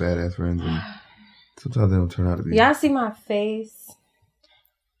got badass friends, and sometimes they don't turn out to be. Y'all see my face?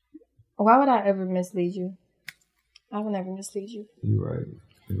 Why would I ever mislead you? I will never mislead you. You're right.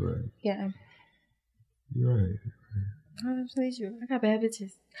 Yeah. You're right. I got bad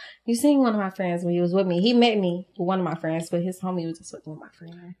bitches. You seen one of my friends when he was with me. He met me with one of my friends, but his homie was just with my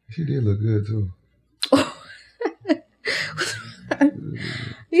friend. She did look good too.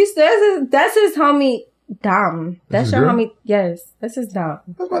 That's his homie Dom. That's your homie. Yes, that's his Dom.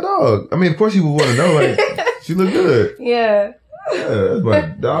 That's my dog. I mean, of course you would want to know. Like, she look good. Yeah. Yeah, that's my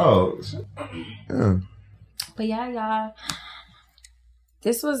dog. Yeah. But yeah, y'all.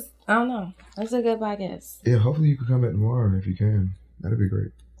 This was, I don't know. That's a good podcast. Yeah, hopefully you can come back tomorrow if you can. That'd be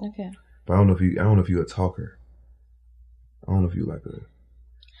great. Okay. But I don't know if you're a talker. I don't know if you like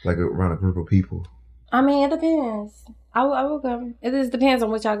around a group of people. I mean, it depends. I will come. It just depends on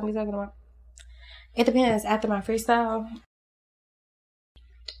what y'all gonna be talking about. It depends. After my freestyle,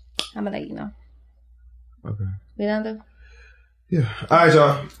 I'm gonna let you know. Okay. We done though? Yeah. All right,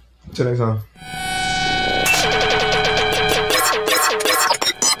 y'all. Till next time.